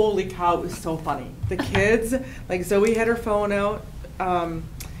Holy cow, it was so funny. The kids, like Zoe had her phone out,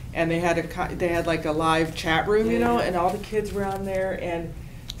 and they had like a live chat room, you know, and all the kids were on there, and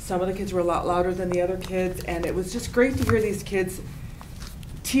some of the kids were a lot louder than the other kids, and it was just great to hear these kids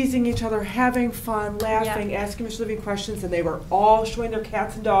teasing each other, having fun, laughing, asking Mr. Levine questions, and they were all showing their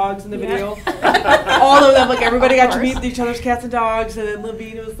cats and dogs in the video. All of them, like everybody got to meet each other's cats and dogs, and then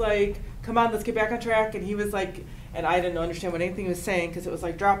Levine was like, come on, let's get back on track, and he was like, and I didn't understand what anything he was saying, because it was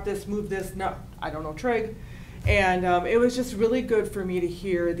like, drop this, move this, no, I don't know trig. And it was just really good for me to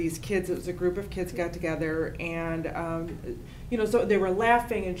hear these kids. It was a group of kids got together, and you know, so they were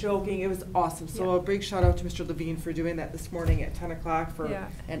laughing and joking. It was awesome. So a big shout out to Mr. Levine for doing that this morning at 10 o'clock for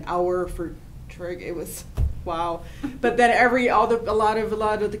an hour for trig. It was wow. But then a lot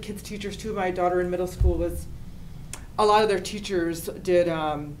of the kids' teachers too. My daughter in middle school was, a lot of their teachers did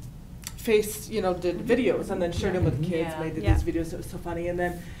did videos and then shared them with the kids. And they did these videos. It was so funny. And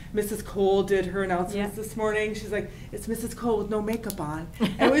then Mrs. Cole did her announcements this morning. She's like, it's Mrs. Cole with no makeup on.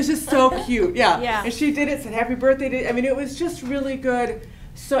 And it was just so cute. Yeah. And she did it, said happy birthday. I mean, it was just really good.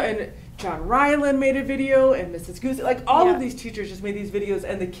 So, and John Ryland made a video, and Mrs. Goose, like all of these teachers just made these videos,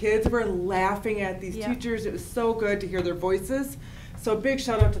 and the kids were laughing at these teachers. It was so good to hear their voices. So big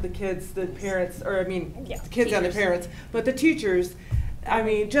shout out to the kids, the parents, or I mean, the kids and the parents, but the teachers. I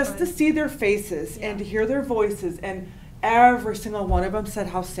mean, just to see their faces and to hear their voices, and every single one of them said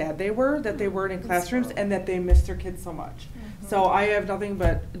how sad they were that they weren't in classrooms and that they missed their kids so much. So I have nothing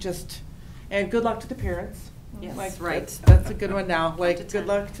but just, and good luck to the parents. Yes, like, right. That's a good one now. Like, good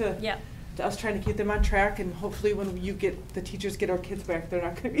luck to us trying to keep them on track, and hopefully when the teachers get our kids back, they're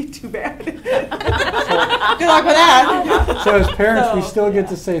not going to be too bad. Good luck with that. So as parents, we still get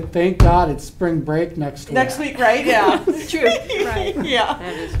to say, thank God it's spring break next week. Next week, right? Yeah. True. Right. Yeah.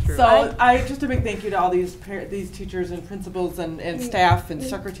 That is true. So I just a big thank you to all these teachers and principals and staff and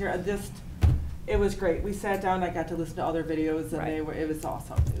secretary. It was great. We sat down, I got to listen to other videos, and it was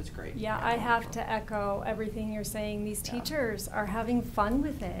awesome. It was great. Yeah, I have to echo everything you're saying. These teachers are having fun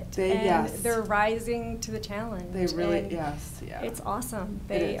with it. They're rising to the challenge. They really, It's awesome.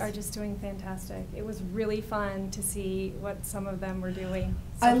 They are just doing fantastic. It was really fun to see what some of them were doing.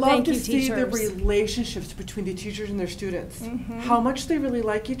 So I love thank to you, see the teachers. relationships between the teachers and their students. How much they really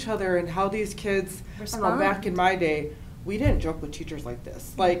like each other, and how these kids, I don't know, back in my day, we didn't joke with teachers like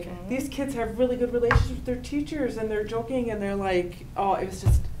this. Like, these kids have really good relationships with their teachers, and they're joking, and they're like, oh, it was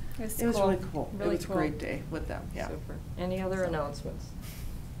really cool. It was a great day with them. Yeah. Super. Any other announcements?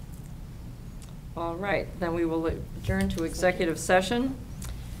 All right, then we will adjourn to executive session.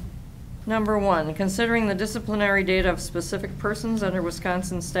 Number 1, considering the disciplinary data of specific persons under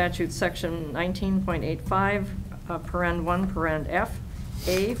Wisconsin Statute Section 19.85, paren 1, paren F.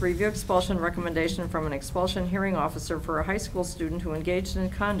 A, review expulsion recommendation from an expulsion hearing officer for a high school student who engaged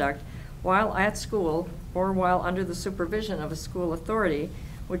in conduct while at school or while under the supervision of a school authority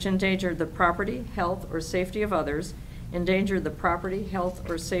which endangered the property, health, or safety of others, endangered the property, health,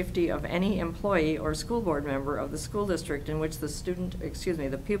 or safety of any employee or school board member of the school district in which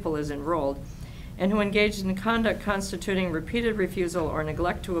the pupil is enrolled, and who engaged in conduct constituting repeated refusal or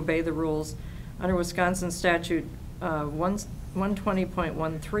neglect to obey the rules under Wisconsin Statute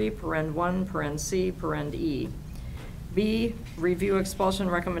 120.13, paren 1, paren C, paren E. B, review expulsion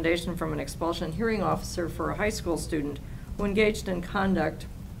recommendation from an expulsion hearing officer for a high school student who engaged in conduct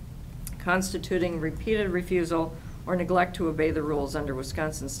constituting repeated refusal or neglect to obey the rules under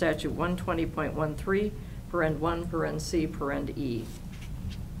Wisconsin Statute 120.13, paren 1, paren C, paren E.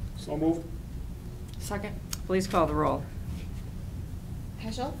 So moved. Second. Please call the roll.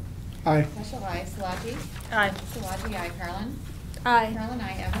 Heschel? Aye. Heschel, aye. Salaji? Aye. Salaji, aye. Carlin? Aye. Carlin,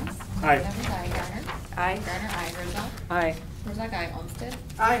 aye. Evans? Aye. Evans, aye. Garner? Aye. Garner, aye. Herzog? Aye. Herzog, aye. Olmsted?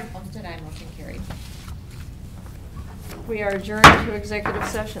 Aye. Olmsted, aye. Motion carried. We are adjourned to executive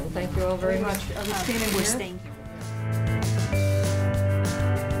session. Thank you all very much. Of course, thank you.